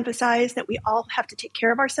want to emphasize that we all have to take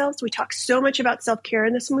care of ourselves. We talk so much about self-care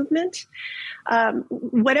in this movement.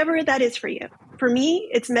 Whatever that is for you. For me,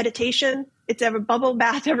 it's meditation. It's a bubble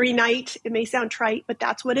bath every night. It may sound trite, but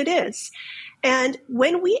that's what it is. And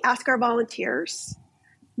when we ask our volunteers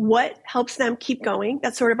what helps them keep going,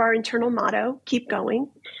 that's sort of our internal motto, keep going.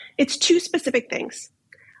 It's two specific things.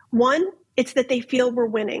 One, it's that they feel we're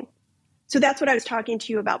winning. So that's what I was talking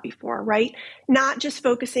to you about before, right? Not just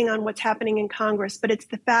focusing on what's happening in Congress, but it's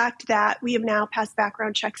the fact that we have now passed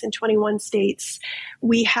background checks in 21 states.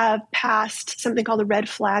 We have passed something called the red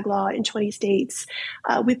flag law in 20 states.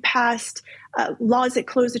 We've passed laws that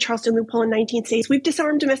close the Charleston loophole in 19 states. We've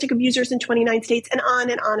disarmed domestic abusers in 29 states, and on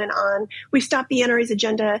and on and on. We've stopped the NRA's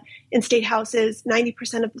agenda in state houses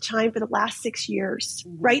 90% of the time for the last 6 years,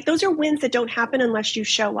 right? Those are wins that don't happen unless you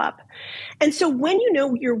show up. And so when you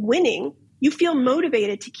know you're winning, you feel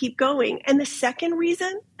motivated to keep going. And the second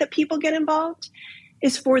reason that people get involved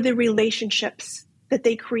is for the relationships that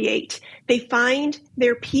they create. They find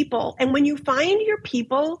their people. And when you find your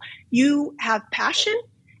people, you have passion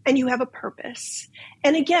and you have a purpose.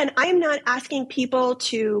 And again, I'm not asking people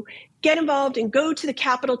to get involved and go to the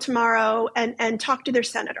Capitol tomorrow and talk to their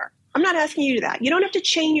senator. I'm not asking you to do that. You don't have to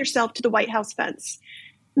chain yourself to the White House fence.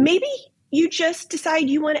 Maybe you just decide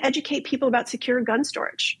you want to educate people about secure gun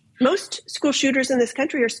storage. Most school shooters in this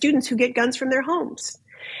country are students who get guns from their homes.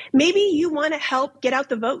 Maybe you want to help get out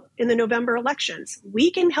the vote in the November elections.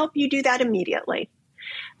 We can help you do that immediately.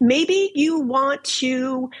 Maybe you want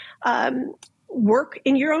to work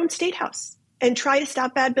in your own state house and try to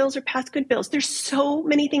stop bad bills or pass good bills. There's so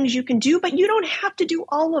many things you can do, but you don't have to do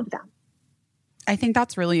all of them. I think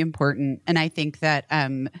that's really important. And I think that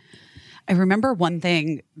I remember one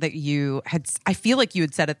thing that you had, I feel like you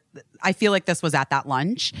had said it, I feel like this was at that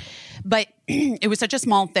lunch, but it was such a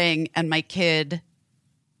small thing. And my child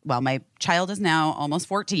is now almost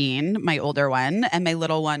 14, my older one, and my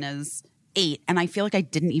little one is 8. And I feel like I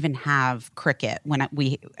didn't even have cricket when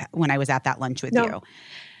I was at that lunch with you.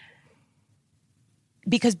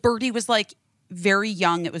 Because Birdie was like very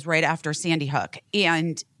young. It was right after Sandy Hook.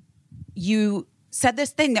 And you said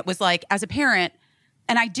this thing that was like, as a parent,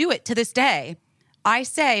 and I do it to this day, I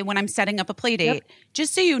say when I'm setting up a play date,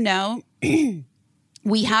 just so you know,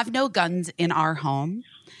 we have no guns in our home.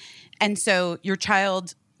 And so your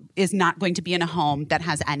child is not going to be in a home that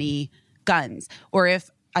has any guns. Or if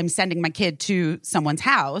I'm sending my kid to someone's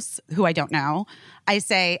house who I don't know, I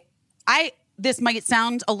say, this might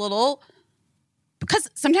sound a little, because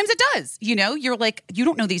sometimes it does, you know, you're like, you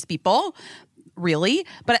don't know these people. Really?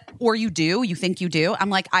 Or you do, you think you do. I'm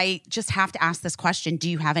like, I just have to ask this question. Do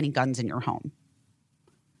you have any guns in your home?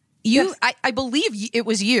 Yes. I believe it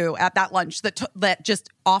was you at that lunch that just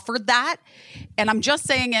offered that. And I'm just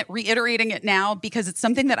saying it, reiterating it now, because it's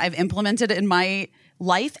something that I've implemented in my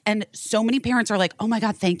life. And so many parents are like, oh my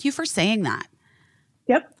God, thank you for saying that.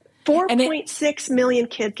 Yep. 4.6 million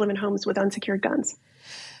kids live in homes with unsecured guns.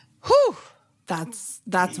 Whew.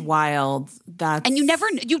 That's wild. And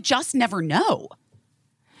you just never know.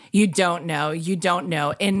 You don't know.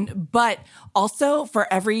 But also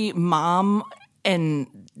for every mom and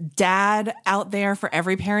dad out there, for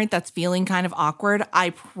every parent that's feeling kind of awkward,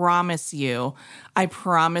 I promise you,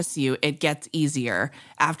 it gets easier.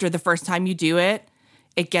 After the first time you do it,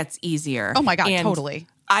 it gets easier. Oh my God, totally.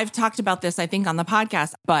 I've talked about this, I think, on the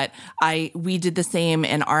podcast, but we did the same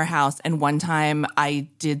in our house. And one time I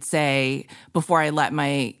did say, before I let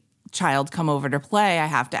my child come over to play, I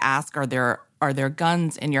have to ask, are there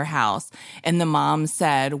guns in your house? And the mom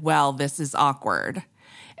said, well, this is awkward.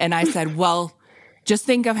 And I said, well, just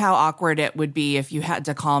think of how awkward it would be if you had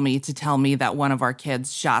to call me to tell me that one of our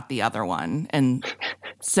kids shot the other one. And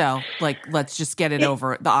so, let's just get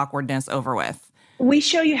the awkwardness over with. We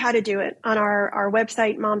show you how to do it on our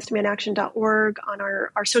website, momsdemandAction.org, on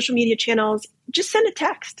our social media channels. Just send a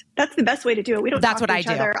text. That's the best way to do it. We don't talk to each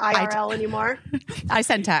other IRL anymore. I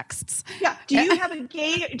send texts. Yeah. Do you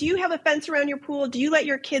have a fence around your pool? Do you let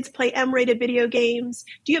your kids play M-rated video games?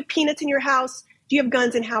 Do you have peanuts in your house? Do you have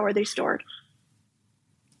guns, and how are they stored?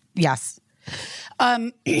 Yes.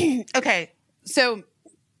 Okay. So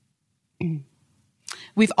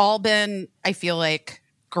we've all been, I feel like,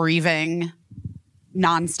 grieving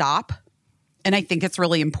nonstop. And I think it's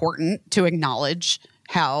really important to acknowledge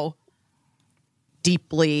how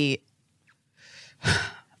deeply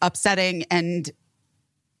upsetting and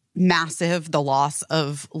massive the loss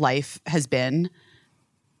of life has been.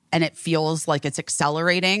 And it feels like it's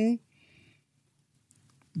accelerating.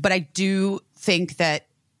 But I do think that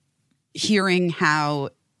hearing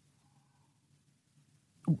how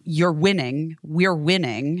we're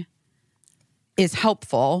winning is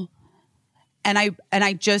helpful. And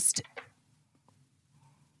I just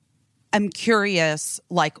am curious,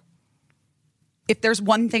 like, if there's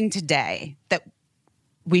one thing today that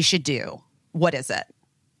we should do, what is it?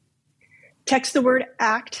 Text the word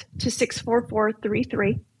ACT to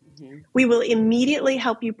 64433. Mm-hmm. We will immediately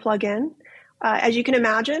help you plug in. As you can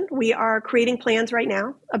imagine, we are creating plans right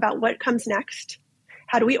now about what comes next.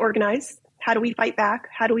 How do we organize? How do we fight back?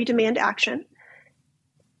 How do we demand action?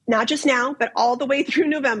 Not just now, but all the way through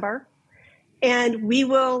November. And we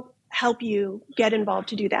will help you get involved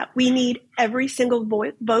to do that. We need every single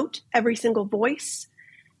vote, every single voice.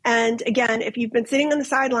 And again, if you've been sitting on the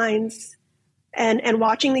sidelines and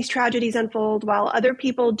watching these tragedies unfold while other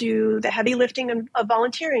people do the heavy lifting of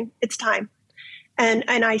volunteering, it's time. And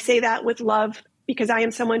I say that with love, because I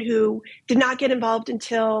am someone who did not get involved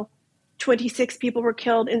until 26 people were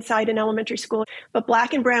killed inside an elementary school. But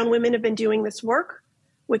Black and brown women have been doing this work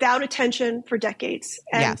without attention for decades.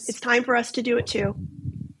 And yes, it's time for us to do it too.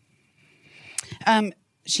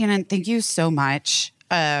 Shannon, thank you so much.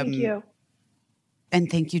 Thank you. And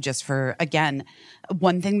thank you just for, again,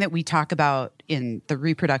 one thing that we talk about in the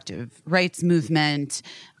reproductive rights movement,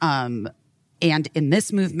 and in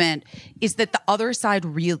this movement, is that the other side,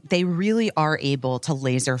 they really are able to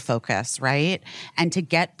laser focus, right? And to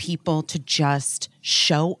get people to just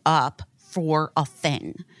show up for a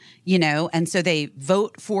thing, you know? And so they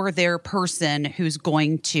vote for their person who's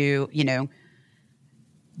going to, you know,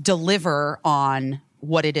 deliver on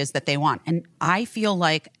what it is that they want. And I feel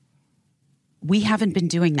like we haven't been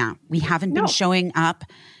doing that. We haven't been showing up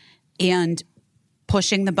and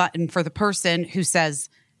pushing the button for the person who says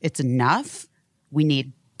it's enough. We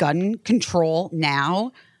need gun control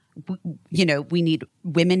now. You know,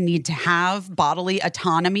 women need to have bodily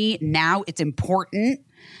autonomy now. It's important.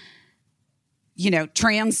 You know,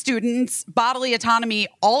 trans students, bodily autonomy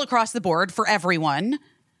all across the board for everyone.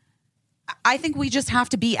 I think we just have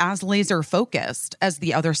to be as laser focused as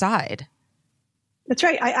the other side. That's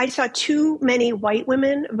right. I saw too many white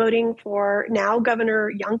women voting for now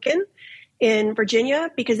Governor Youngkin in Virginia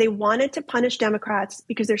because they wanted to punish Democrats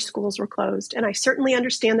because their schools were closed. And I certainly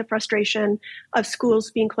understand the frustration of schools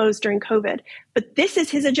being closed during COVID. But this is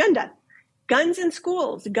his agenda. Guns in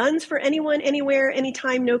schools, guns for anyone, anywhere,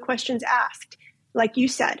 anytime, no questions asked. Like you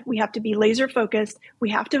said, we have to be laser focused. We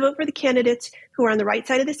have to vote for the candidates who are on the right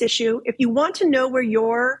side of this issue. If you want to know where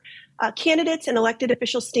your candidates and elected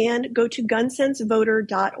officials stand, go to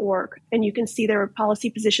gunsensevoter.org and you can see their policy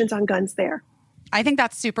positions on guns there. I think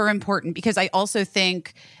that's super important because I also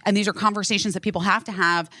think, and these are conversations that people have to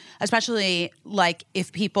have, especially like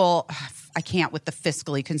if people, I can't with the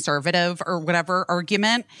fiscally conservative or whatever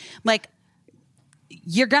argument, like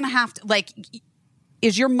you're going to have to, like,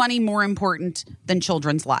 Is your money more important than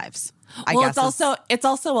children's lives? Well, it's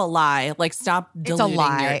also a lie. Like, stop diluting. It's a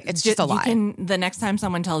lie. It's just a lie. The next time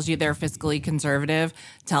someone tells you they're fiscally conservative,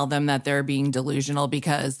 tell them that they're being delusional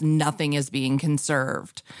because nothing is being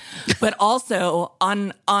conserved. But also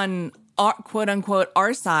on our, quote unquote,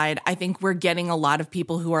 our side, I think we're getting a lot of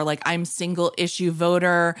people who are like, I'm single issue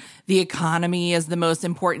voter. The economy is the most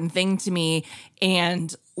important thing to me.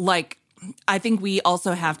 And like, I think we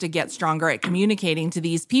also have to get stronger at communicating to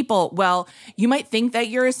these people. Well, you might think that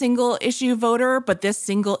you're a single issue voter, but this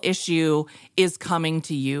single issue is coming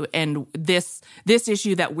to you. And this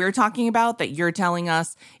issue that we're talking about, that you're telling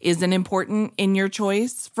us isn't important in your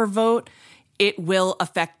choice for vote, it will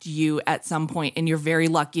affect you at some point. And you're very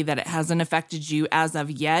lucky that it hasn't affected you as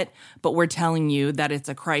of yet, but we're telling you that it's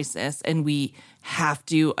a crisis and we have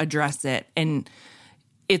to address it. And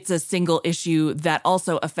it's a single issue that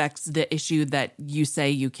also affects the issue that you say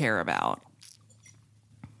you care about.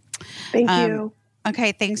 Thank you.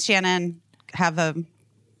 Okay. Thanks, Shannon. I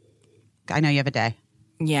know you have a day.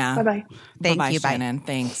 Yeah. Bye-bye. Thank you. Shannon. Bye.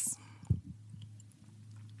 Thanks.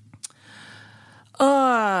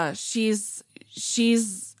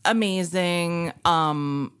 She's amazing.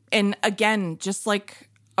 And again, just like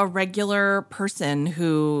a regular person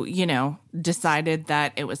who, you know, decided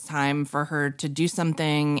that it was time for her to do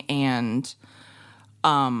something and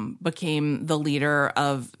became the leader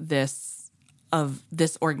of this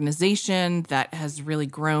organization that has really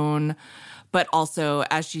grown, but also,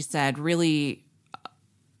 as she said, really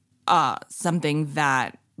something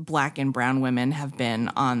that Black and brown women have been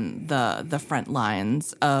on the front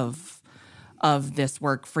lines of this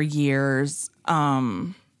work for years.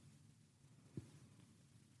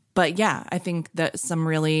 But yeah, I think that some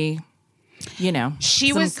really, you know,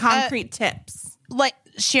 some concrete tips. Like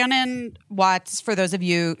Shannon Watts, for those of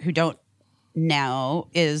you who don't know,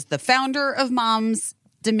 is the founder of Moms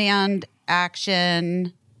Demand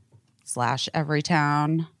Action /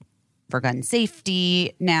 Everytown for gun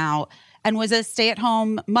safety now, and was a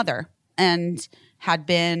stay-at-home mother and had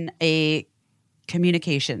been a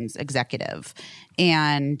communications executive.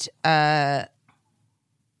 And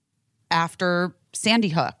after Sandy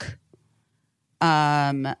Hook,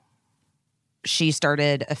 she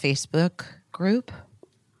started a Facebook group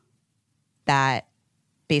that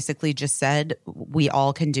basically just said, we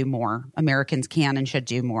all can do more. Americans can and should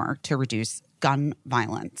do more to reduce gun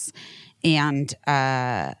violence. And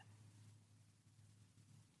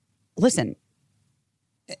listen,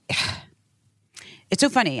 it's so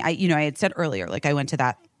funny. I had said earlier, like I went to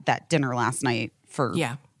that dinner last night for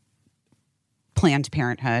Planned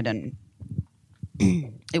Parenthood, and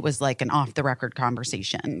it was like an off the record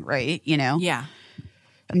conversation, right? You know? Yeah.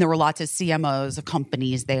 And there were lots of CMOs of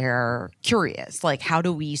companies there curious, like, how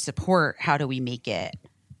do we support? How do we make it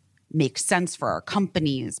make sense for our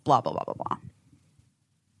companies? Blah, blah, blah, blah, blah.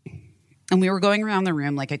 And we were going around the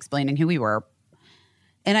room, like explaining who we were.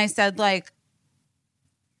 And I said, like,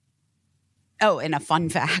 oh, and a fun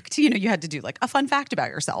fact, you had to do like a fun fact about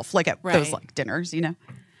yourself, like at those like dinners, And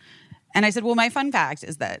I said, well, my fun fact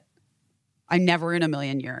is that I never in a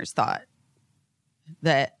million years thought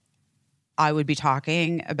that I would be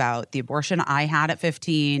talking about the abortion I had at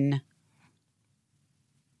 15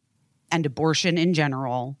 and abortion in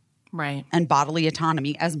general. Right. And bodily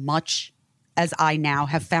autonomy as much as I now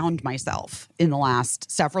have found myself in the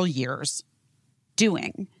last several years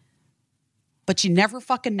doing. But you never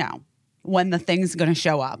fucking know when the thing's going to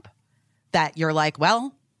show up that you're like,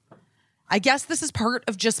 well, I guess this is part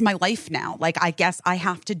of just my life now. Like, I guess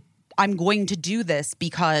I'm going to do this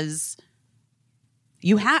because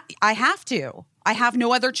I have to. I have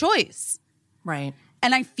no other choice. Right.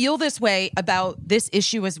 And I feel this way about this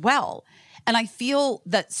issue as well. And I feel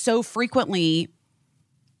that so frequently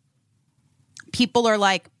people are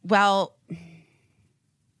like, well,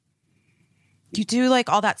 you do like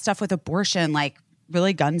all that stuff with abortion, like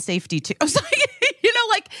really gun safety too. I was like,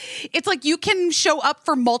 like it's like you can show up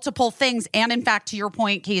for multiple things. And in fact, to your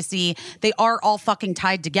point, Casey, they are all fucking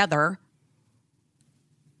tied together.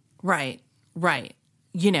 Right. Right.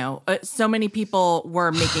 So many people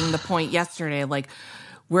were making the point yesterday, like,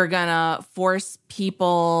 we're going to force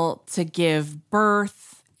people to give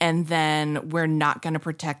birth and then we're not going to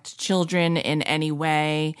protect children in any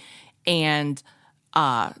way. And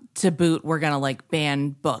to boot, we're going to like ban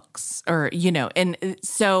books or, and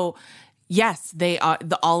so yes, they are.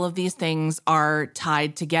 All of these things are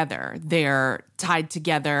tied together. They're tied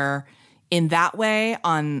together in that way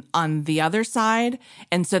on the other side.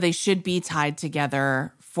 And so they should be tied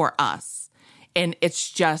together for us. And it's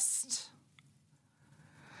just,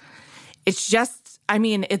 I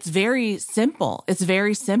mean, it's very simple. It's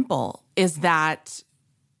very simple, is that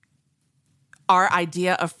our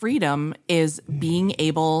idea of freedom is being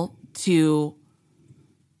able to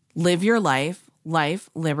live your life,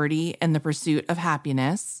 liberty, and the pursuit of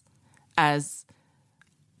happiness as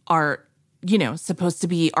our, supposed to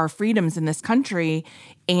be our freedoms in this country.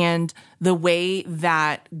 And the way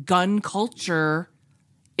that gun culture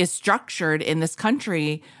is structured in this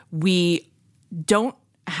country, we don't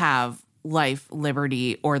have life,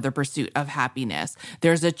 liberty, or the pursuit of happiness.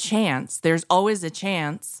 There's always a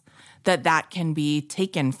chance that can be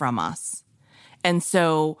taken from us. And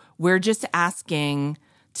so we're just asking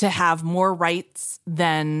to have more rights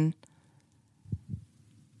than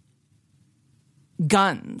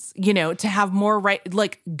guns, to have more right.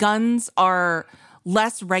 Like, guns are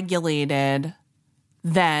less regulated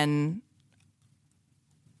than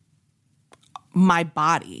my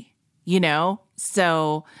body,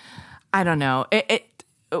 So I don't know.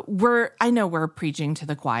 I know we're preaching to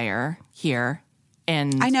the choir here.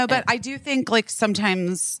 And I know, but I do think like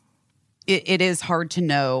sometimes it is hard to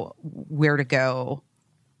know where to go.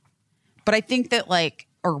 But I think that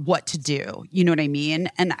or what to do, you know what I mean?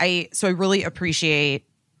 And I really appreciate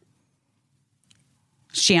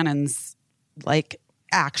Shannon's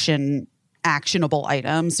actionable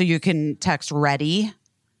items. So you can text READY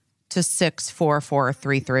to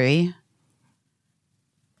 64433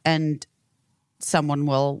 and someone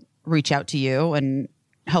will reach out to you and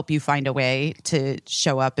help you find a way to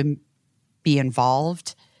show up and be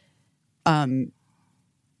involved. And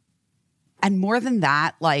more than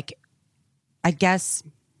that, I guess,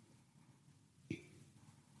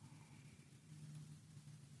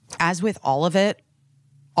 as with all of it,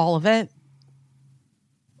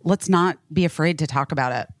 let's not be afraid to talk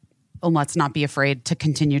about it. And let's not be afraid to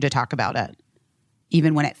continue to talk about it.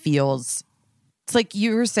 Even when it feels, it's like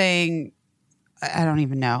you were saying, I don't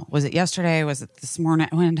even know. Was it yesterday? Was it this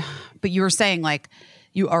morning? But you were saying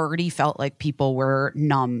you already felt like people were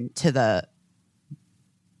numb to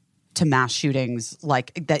mass shootings,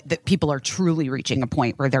 that people are truly reaching a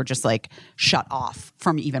point where they're just shut off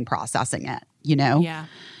from even processing it, Yeah.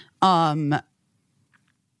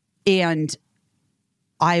 And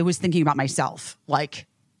I was thinking about myself,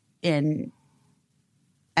 and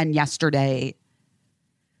yesterday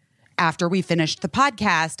after we finished the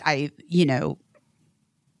podcast, I,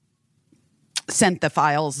 sent the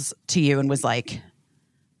files to you and was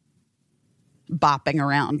bopping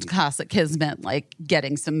around Casa Kismet,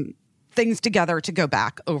 getting some things together to go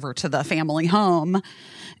back over to the family home.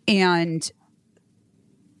 And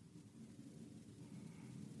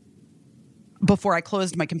before I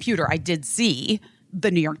closed my computer, I did see the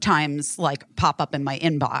New York Times pop up in my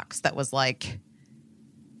inbox that was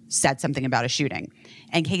said something about a shooting.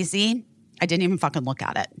 And Casey, I didn't even fucking look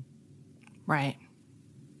at it.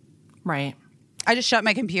 Right. I just shut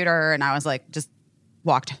my computer and I was just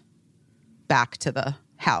walked back to the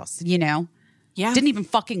house, Yeah. Didn't even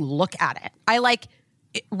fucking look at it. I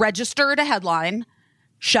registered a headline,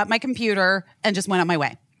 shut my computer, and just went on my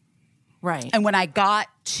way. Right. And when I got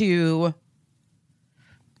to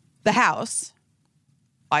the house,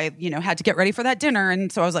 I, had to get ready for that dinner.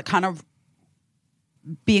 And so I was kind of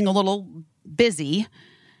being a little busy.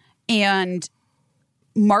 And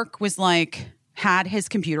Mark was had his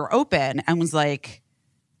computer open and was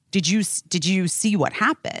did you see what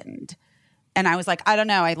happened? And I was I don't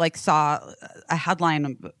know. I saw a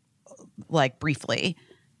headline briefly.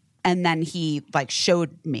 And then he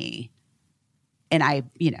showed me and I,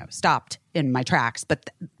 stopped in my tracks. But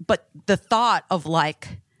the thought of that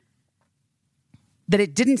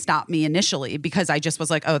it didn't stop me initially because I just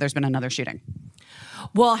was oh, there's been another shooting.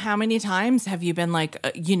 Well, how many times have you been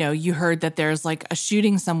you heard that there's a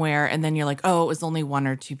shooting somewhere and then you're oh, it was only one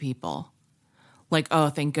or two people. Oh,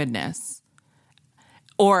 thank goodness.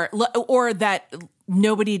 Or that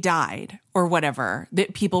nobody died or whatever,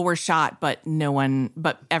 that people were shot, but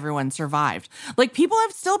everyone survived. People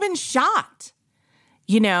have still been shot,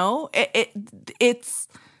 it's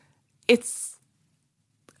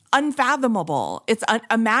unfathomable.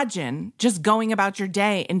 Imagine just going about your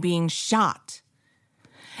day and being shot.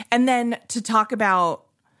 And then to talk about,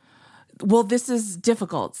 well, this is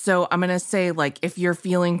difficult. So I'm going to say, if you're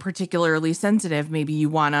feeling particularly sensitive, maybe you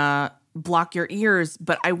want to block your ears.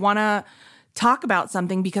 But I want to talk about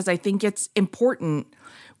something because I think it's important,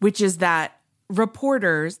 which is that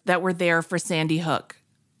reporters that were there for Sandy Hook,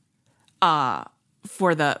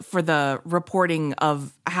 for the reporting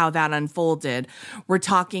of how that unfolded, were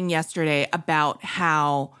talking yesterday about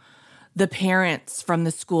how the parents from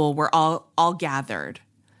the school were all gathered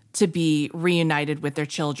to be reunited with their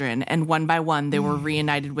children. And one by one, they were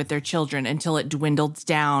reunited with their children until it dwindled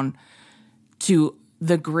down to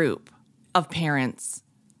the group of parents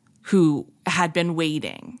who had been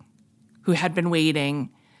waiting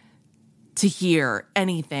to hear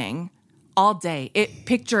anything all day.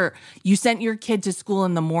 Picture you sent your kid to school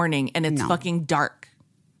in the morning and it's fucking dark.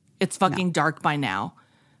 It's fucking dark by now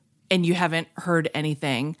and you haven't heard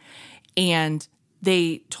anything. And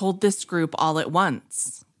they told this group all at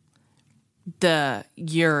once,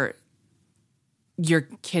 your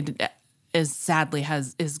kid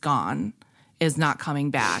is gone, is not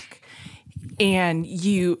coming back. And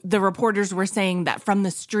the reporters were saying that from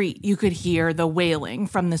the street, you could hear the wailing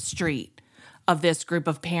from the street of this group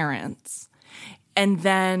of parents. And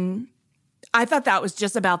then I thought that was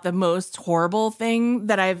just about the most horrible thing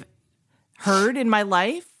that I've heard in my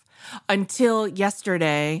life until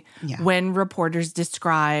yesterday when reporters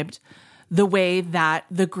described the way that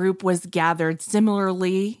the group was gathered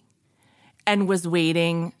similarly and was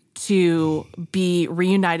waiting to be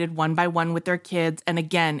reunited one by one with their kids. And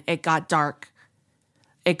again, it got dark.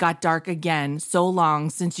 It got dark again. So long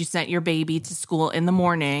since you sent your baby to school in the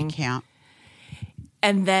morning. I can't.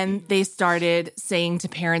 And then they started saying to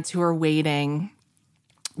parents who are waiting,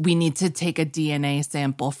 we need to take a DNA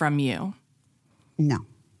sample from you. No.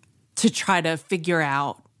 To try to figure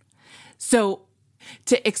out. So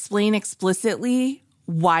to explain explicitly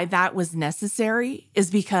why that was necessary is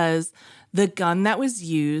because the gun that was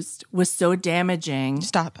used was so damaging.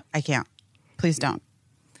 Stop. I can't. Please don't.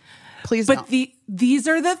 Please don't. But these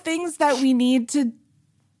are the things that we need to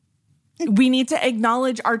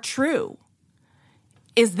acknowledge are true.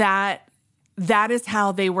 Is that is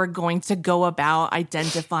how they were going to go about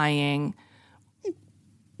identifying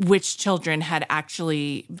which children had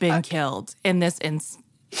actually been killed in this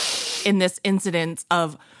incident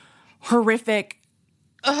of horrific.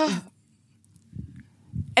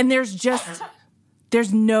 And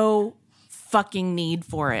there's no fucking need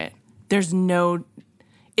for it. It's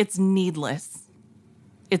needless.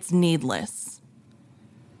 It's needless.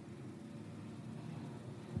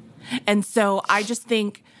 And so I just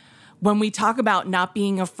think when we talk about not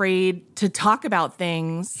being afraid to talk about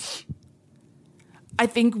things, I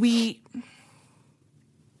think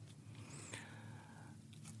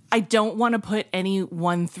I don't want to put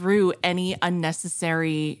anyone through any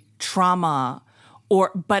unnecessary trauma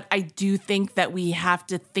but I do think that we have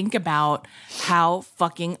to think about how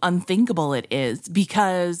fucking unthinkable it is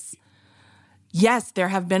because yes, there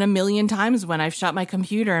have been a million times when I've shut my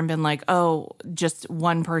computer and been like, oh, just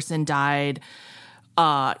one person died.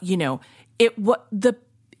 It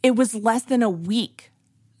was less than a week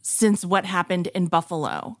since what happened in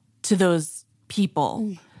Buffalo to those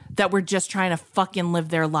people that were just trying to fucking live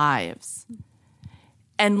their lives.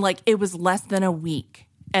 And like, it was less than a week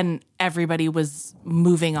and everybody was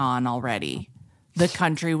moving on already. The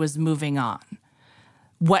country was moving on.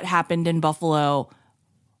 What happened in Buffalo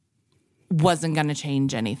wasn't going to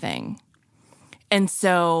change anything. And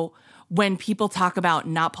so when people talk about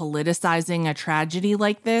not politicizing a tragedy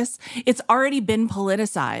like this, it's already been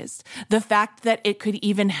politicized. The fact that it could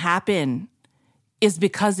even happen is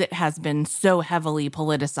because it has been so heavily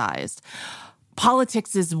politicized.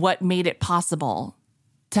 Politics is what made it possible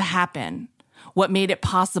to happen, what made it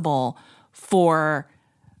possible for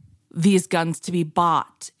these guns to be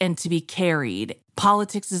bought and to be carried.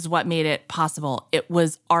 Politics is what made it possible. It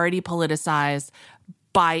was already politicized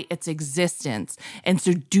by its existence. And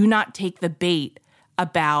so do not take the bait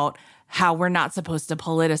about how we're not supposed to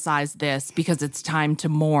politicize this because it's time to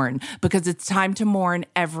mourn. Because it's time to mourn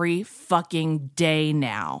every fucking day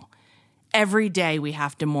now. Every day we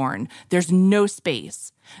have to mourn. There's no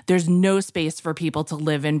space. There's no space for people to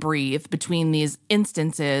live and breathe between these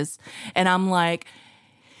instances. And I'm like,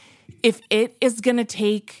 if it is going to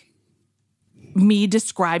take me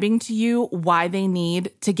describing to you why they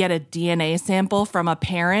need to get a DNA sample from a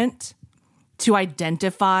parent to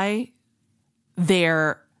identify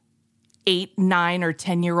their 8, 9, or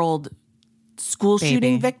 10-year-old school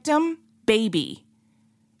shooting victim, baby.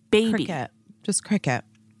 Cricket. Just cricket.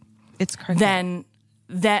 It's cricket. Then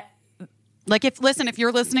that... Like, if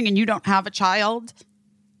you're listening and you don't have a child,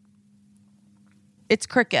 it's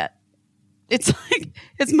cricket. It's like,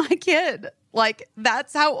 it's my kid. Like,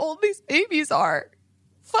 that's how old these babies are.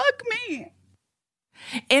 Fuck me.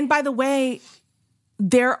 And by the way,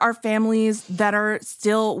 there are families that are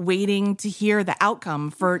still waiting to hear the outcome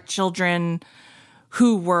for children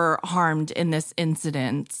who were harmed in this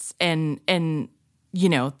incident. And you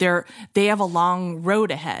know, they have a long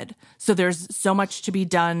road ahead. So there's so much to be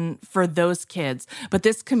done for those kids. But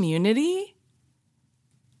this community,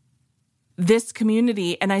 this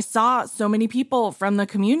community, and I saw so many people from the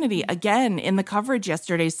community again in the coverage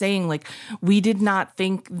yesterday saying, like, we did not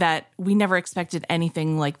think that, we never expected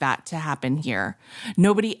anything like that to happen here.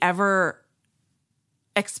 Nobody ever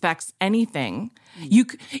expects anything.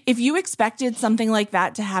 If you expected something like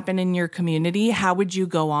that to happen in your community, how would you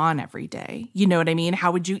go on every day? You know what I mean?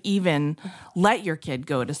 How would you even let your kid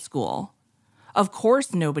go to school? Of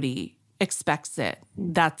course, nobody expects it.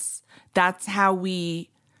 That's how we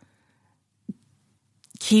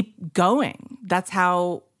keep going. That's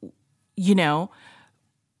how,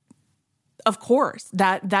 of course,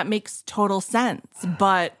 that makes total sense.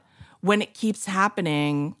 But when it keeps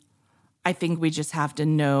happening, I think we just have to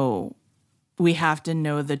know,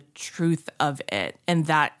 the truth of it. And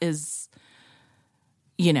that is,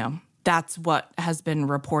 that's what has been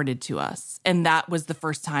reported to us. And that was the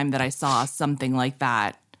first time that I saw something like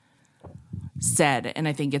that said. And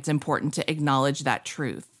I think it's important to acknowledge that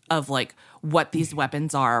truth of like what these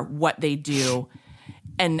weapons are, what they do,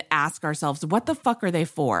 and ask ourselves, what the fuck are they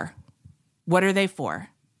for? What are they for?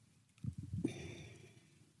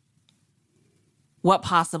 What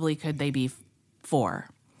possibly could they be for?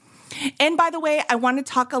 And by the way, I want to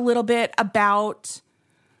talk a little bit about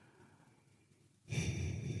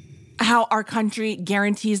how our country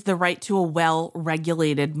guarantees the right to a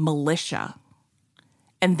well-regulated militia.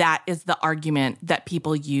 And that is the argument that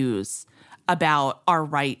people use about our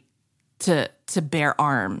right to bear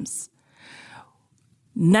arms.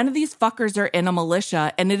 None of these fuckers are in a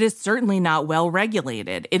militia, and it is certainly not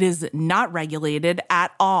well-regulated. It is not regulated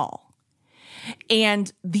at all.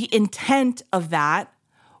 And the intent of that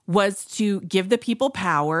was to give the people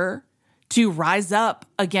power to rise up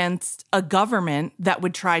against a government that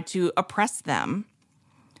would try to oppress them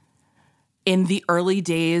in the early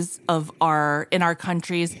days of our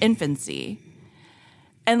country's infancy.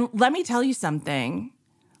 And let me tell you something.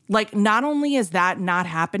 Like, not only is that not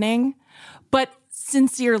happening, but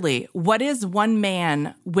sincerely, what is one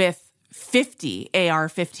man with 50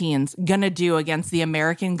 AR-15s going to do against the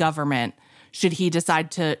American government should he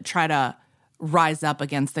decide to try to rise up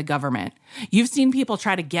against the government? You've seen people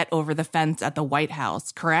try to get over the fence at the White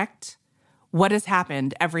House, correct? What has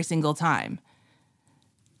happened every single time?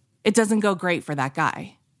 It doesn't go great for that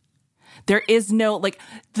guy. There is no, like,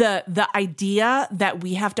 the idea that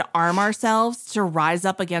we have to arm ourselves to rise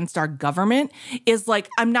up against our government is like,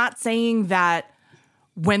 I'm not saying that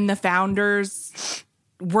when the founders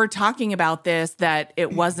were talking about this, that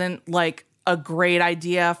it wasn't like a great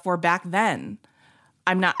idea for back then.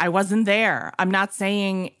 I wasn't there. I'm not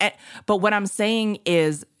saying it, but what I'm saying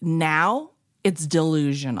is now it's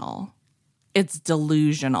delusional. It's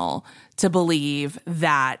delusional to believe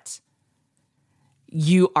that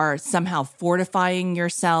you are somehow fortifying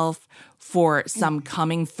yourself for some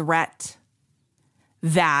coming threat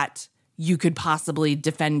that you could possibly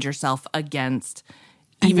defend yourself against,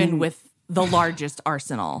 even with the largest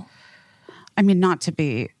arsenal. I mean, not to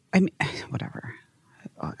be, whatever.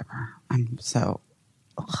 I'm so,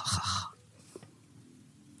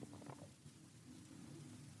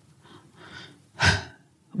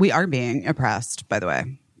 we are being oppressed, by the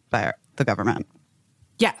way, by the government.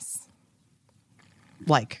 Yes.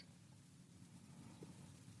 Like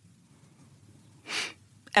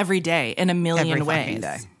every day in a million every ways. fucking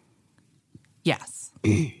day. Yes.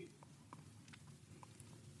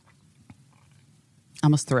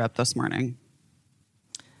 Almost threw up this morning.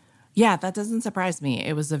 Yeah, that doesn't surprise me.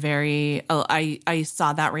 It was a very, I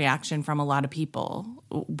saw that reaction from a lot of people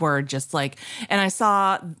were just like, and I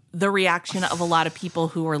saw the reaction of a lot of people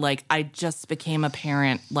who were like, I just became a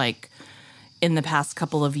parent like in the past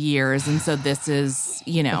couple of years. And so this is,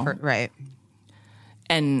 Right.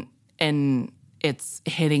 And it's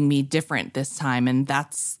hitting me different this time. And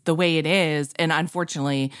that's the way it is. And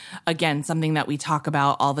unfortunately, again, something that we talk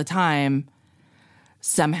about all the time,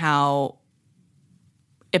 somehow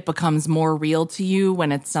it becomes more real to you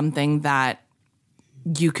when it's something that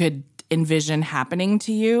you could envision happening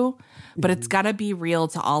to you. But it's got to be real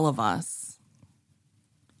to all of us.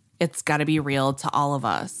 It's got to be real to all of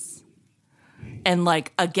us. And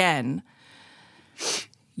like, again,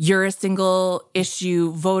 you're a single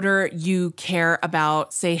issue voter. You care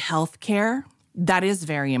about, say, healthcare. That is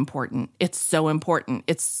very important. It's so important.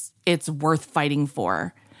 It's worth fighting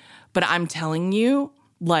for. But I'm telling you,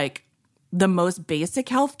 like, the most basic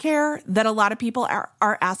healthcare that a lot of people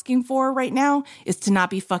are asking for right now is to not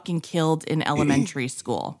be fucking killed in elementary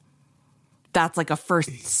school. That's like a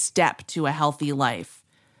first step to a healthy life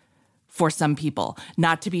for some people.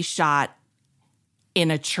 Not to be shot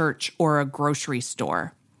in a church or a grocery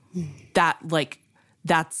store. That's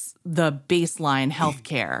the baseline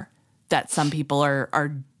healthcare that some people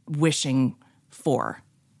are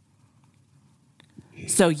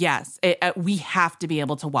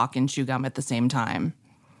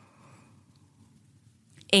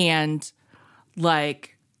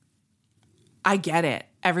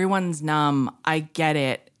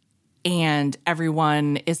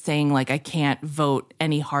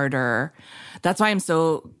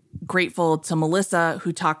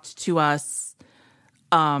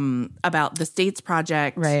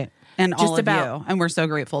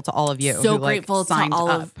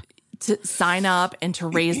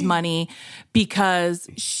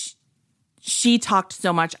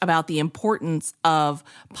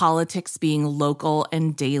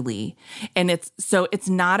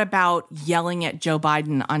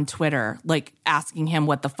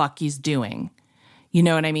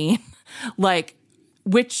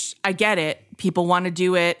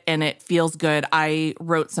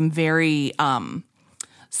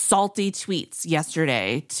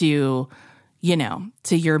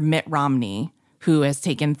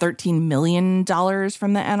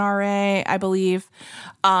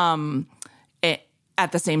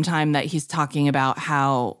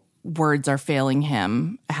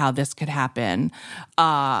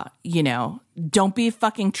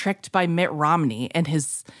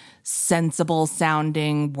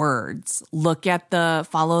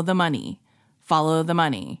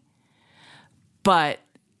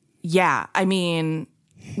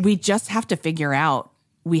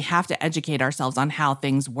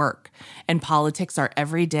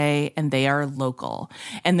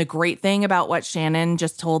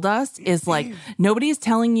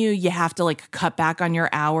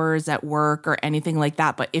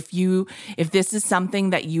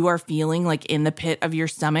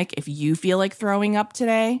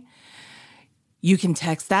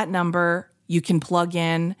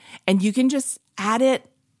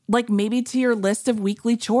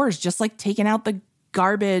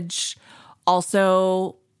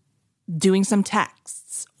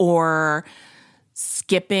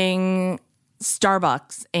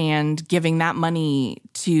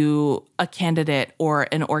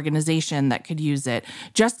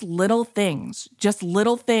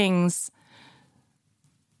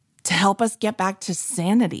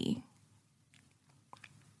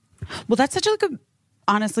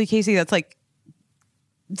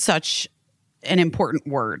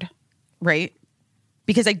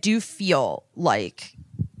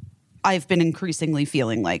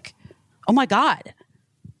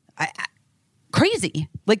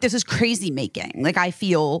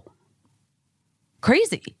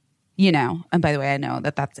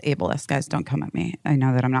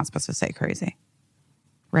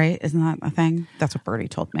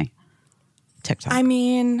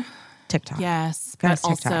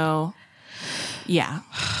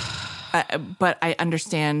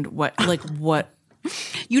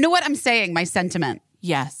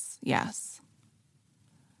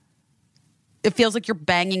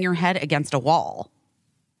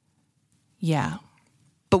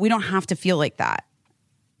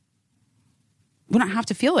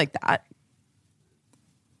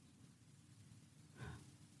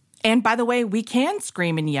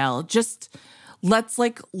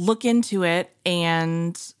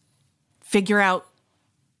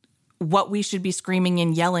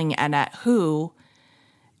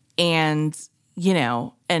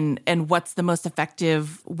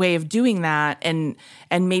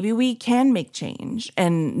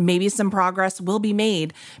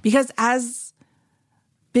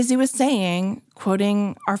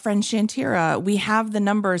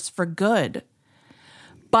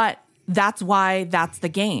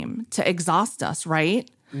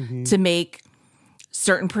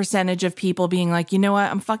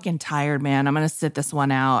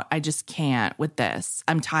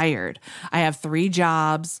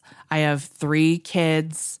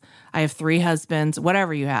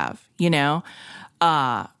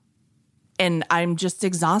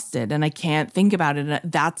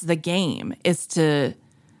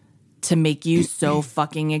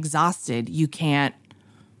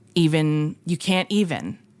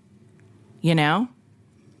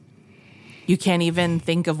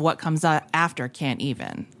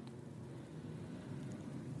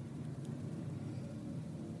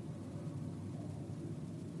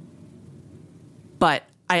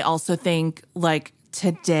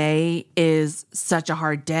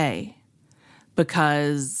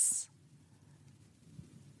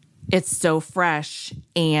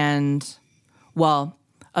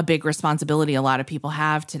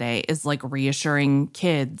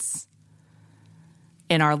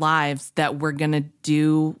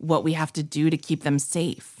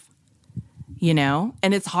you know?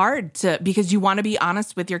 And it's hard because you want to be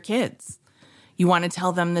honest with your kids. You want to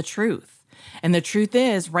tell them the truth. And the truth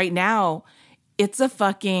is, right now, it's a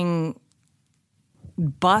fucking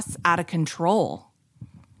bus out of control.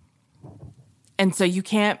 And so you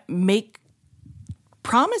can't make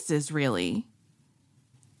promises, really.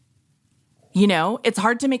 You know, it's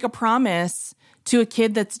hard to make a promise to a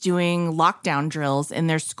kid that's doing lockdown drills in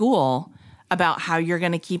their school about how you're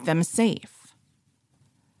going to keep them safe.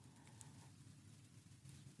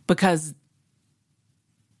 Because,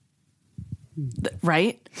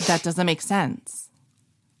 right? That doesn't make sense.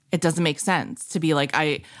 It doesn't make sense to be like,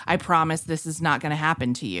 I promise this is not going to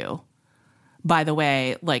happen to you. By the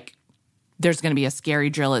way, like, there's going to be a scary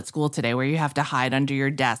drill at school today where you have to hide under your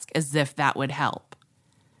desk, as if that would help.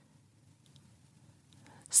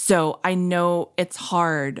 So I know it's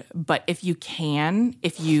hard, but if you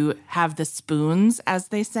have the spoons, as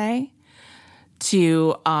they say,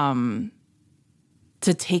 to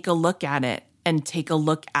take a look at it and take a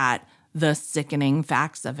look at the sickening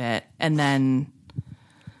facts of it, and then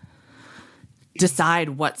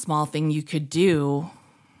decide what small thing you could do.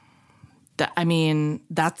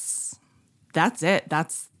 That's it.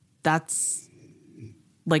 That's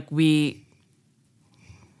like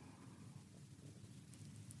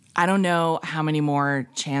I don't know how many more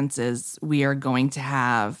chances we are going to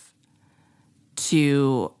have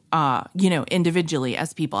to, individually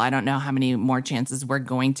as people. I don't know how many more chances we're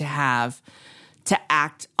going to have to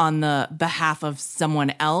act on the behalf of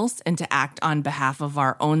someone else and to act on behalf of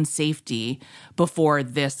our own safety before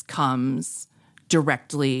this comes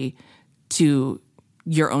directly to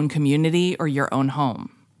your own community or your own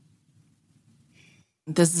home.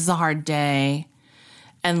 This is a hard day.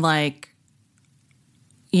 And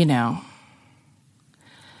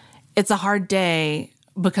it's a hard day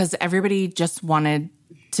because everybody just wanted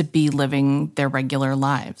to be living their regular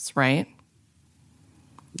lives, right?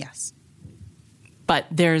 Yes. But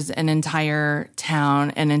there's an entire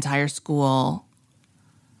town, an entire school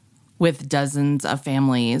with dozens of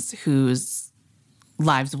families whose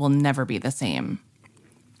lives will never be the same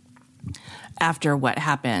after what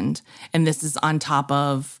happened. And this is on top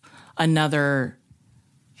of another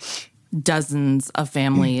dozens of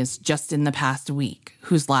families just in the past week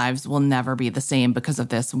whose lives will never be the same because of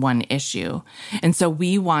this one issue. And so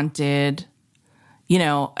we wanted,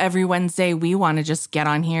 every Wednesday we want to just get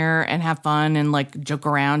on here and have fun and joke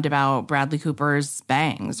around about Bradley Cooper's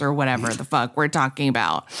bangs or whatever the fuck we're talking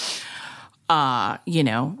about.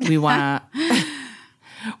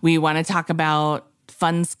 We want to talk about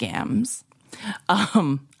fun scams.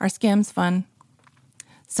 Are scams fun?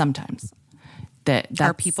 Sometimes.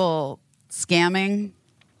 Are people scamming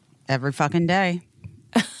every fucking day?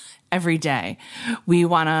 Every day. We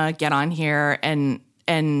want to get on here and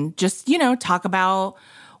just, talk about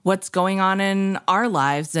what's going on in our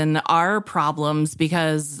lives and our problems,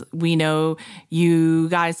 because we know you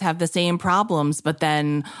guys have the same problems, but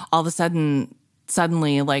then all of a sudden,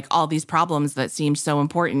 suddenly, all these problems that seemed so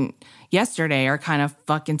important yesterday are kind of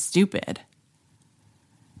fucking stupid.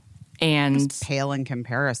 And just pale in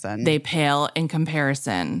comparison. They pale in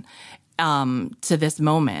comparison to this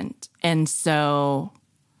moment. And so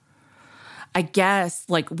I guess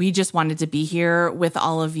we just wanted to be here with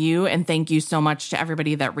all of you. And thank you so much to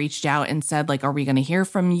everybody that reached out and said, are we going to hear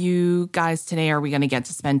from you guys today? Are we going to get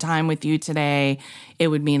to spend time with you today? It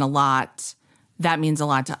would mean a lot. That means a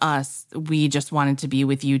lot to us. We just wanted to be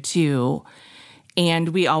with you too. And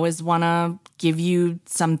we always want to give you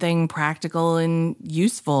something practical and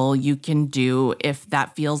useful you can do if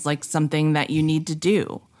that feels like something that you need to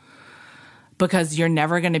do. Because you're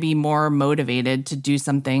never going to be more motivated to do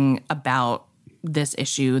something about this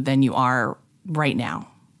issue than you are right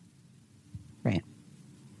now. Right.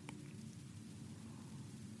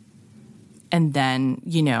 And then,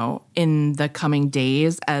 in the coming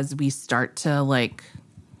days, as we start to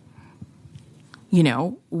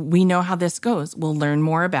we know how this goes. We'll learn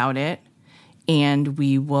more about it and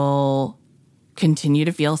we will continue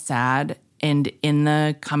to feel sad. And in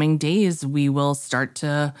the coming days, we will start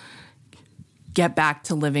to get back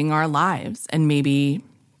to living our lives and maybe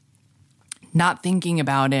not thinking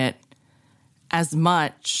about it as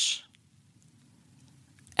much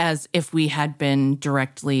as if we had been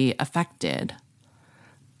directly affected.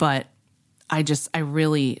 But I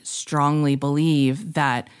really strongly believe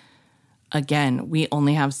that, again, we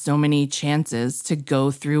only have so many chances to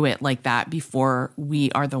go through it like that before we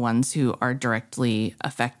are the ones who are directly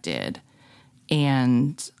affected.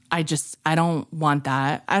 And I don't want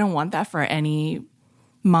that. I don't want that for any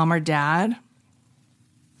mom or dad.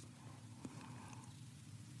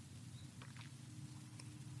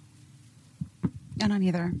 I don't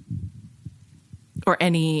either. or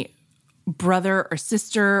any brother or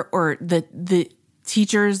sister or the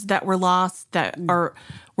teachers that were lost that were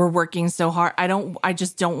working so hard. I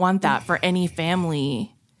just don't want that for any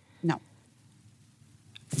family. No.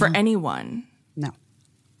 For anyone. No.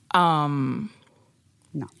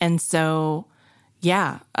 No. And so,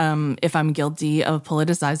 yeah, if I'm guilty of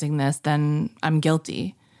politicizing this, then I'm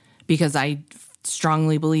guilty, because I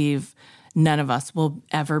strongly believe none of us will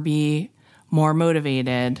ever be more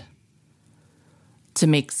motivated to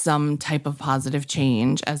make some type of positive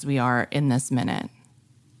change as we are in this minute.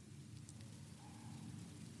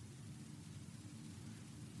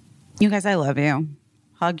 You guys, I love you.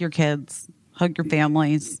 Hug your kids, hug your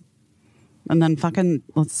families, and then fucking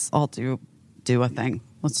let's all do a thing.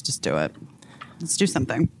 Let's just do it. Let's do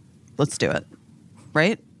something. Let's do it.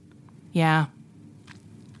 Right? Yeah.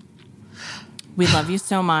 We love you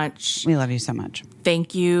so much. We love you so much.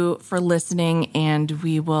 Thank you for listening, and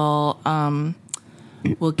we will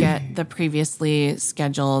we'll get the previously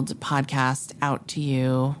scheduled podcast out to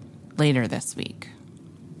you later this week.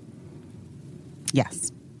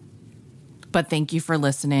 Yes. But thank you for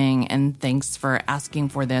listening, and thanks for asking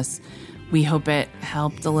for this. We hope it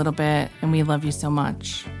helped a little bit, and we love you so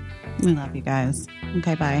much. We love you guys.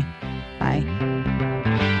 Okay, bye. Bye.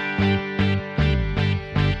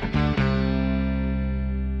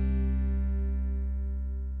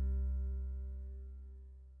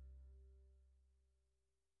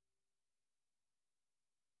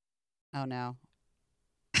 Oh, no.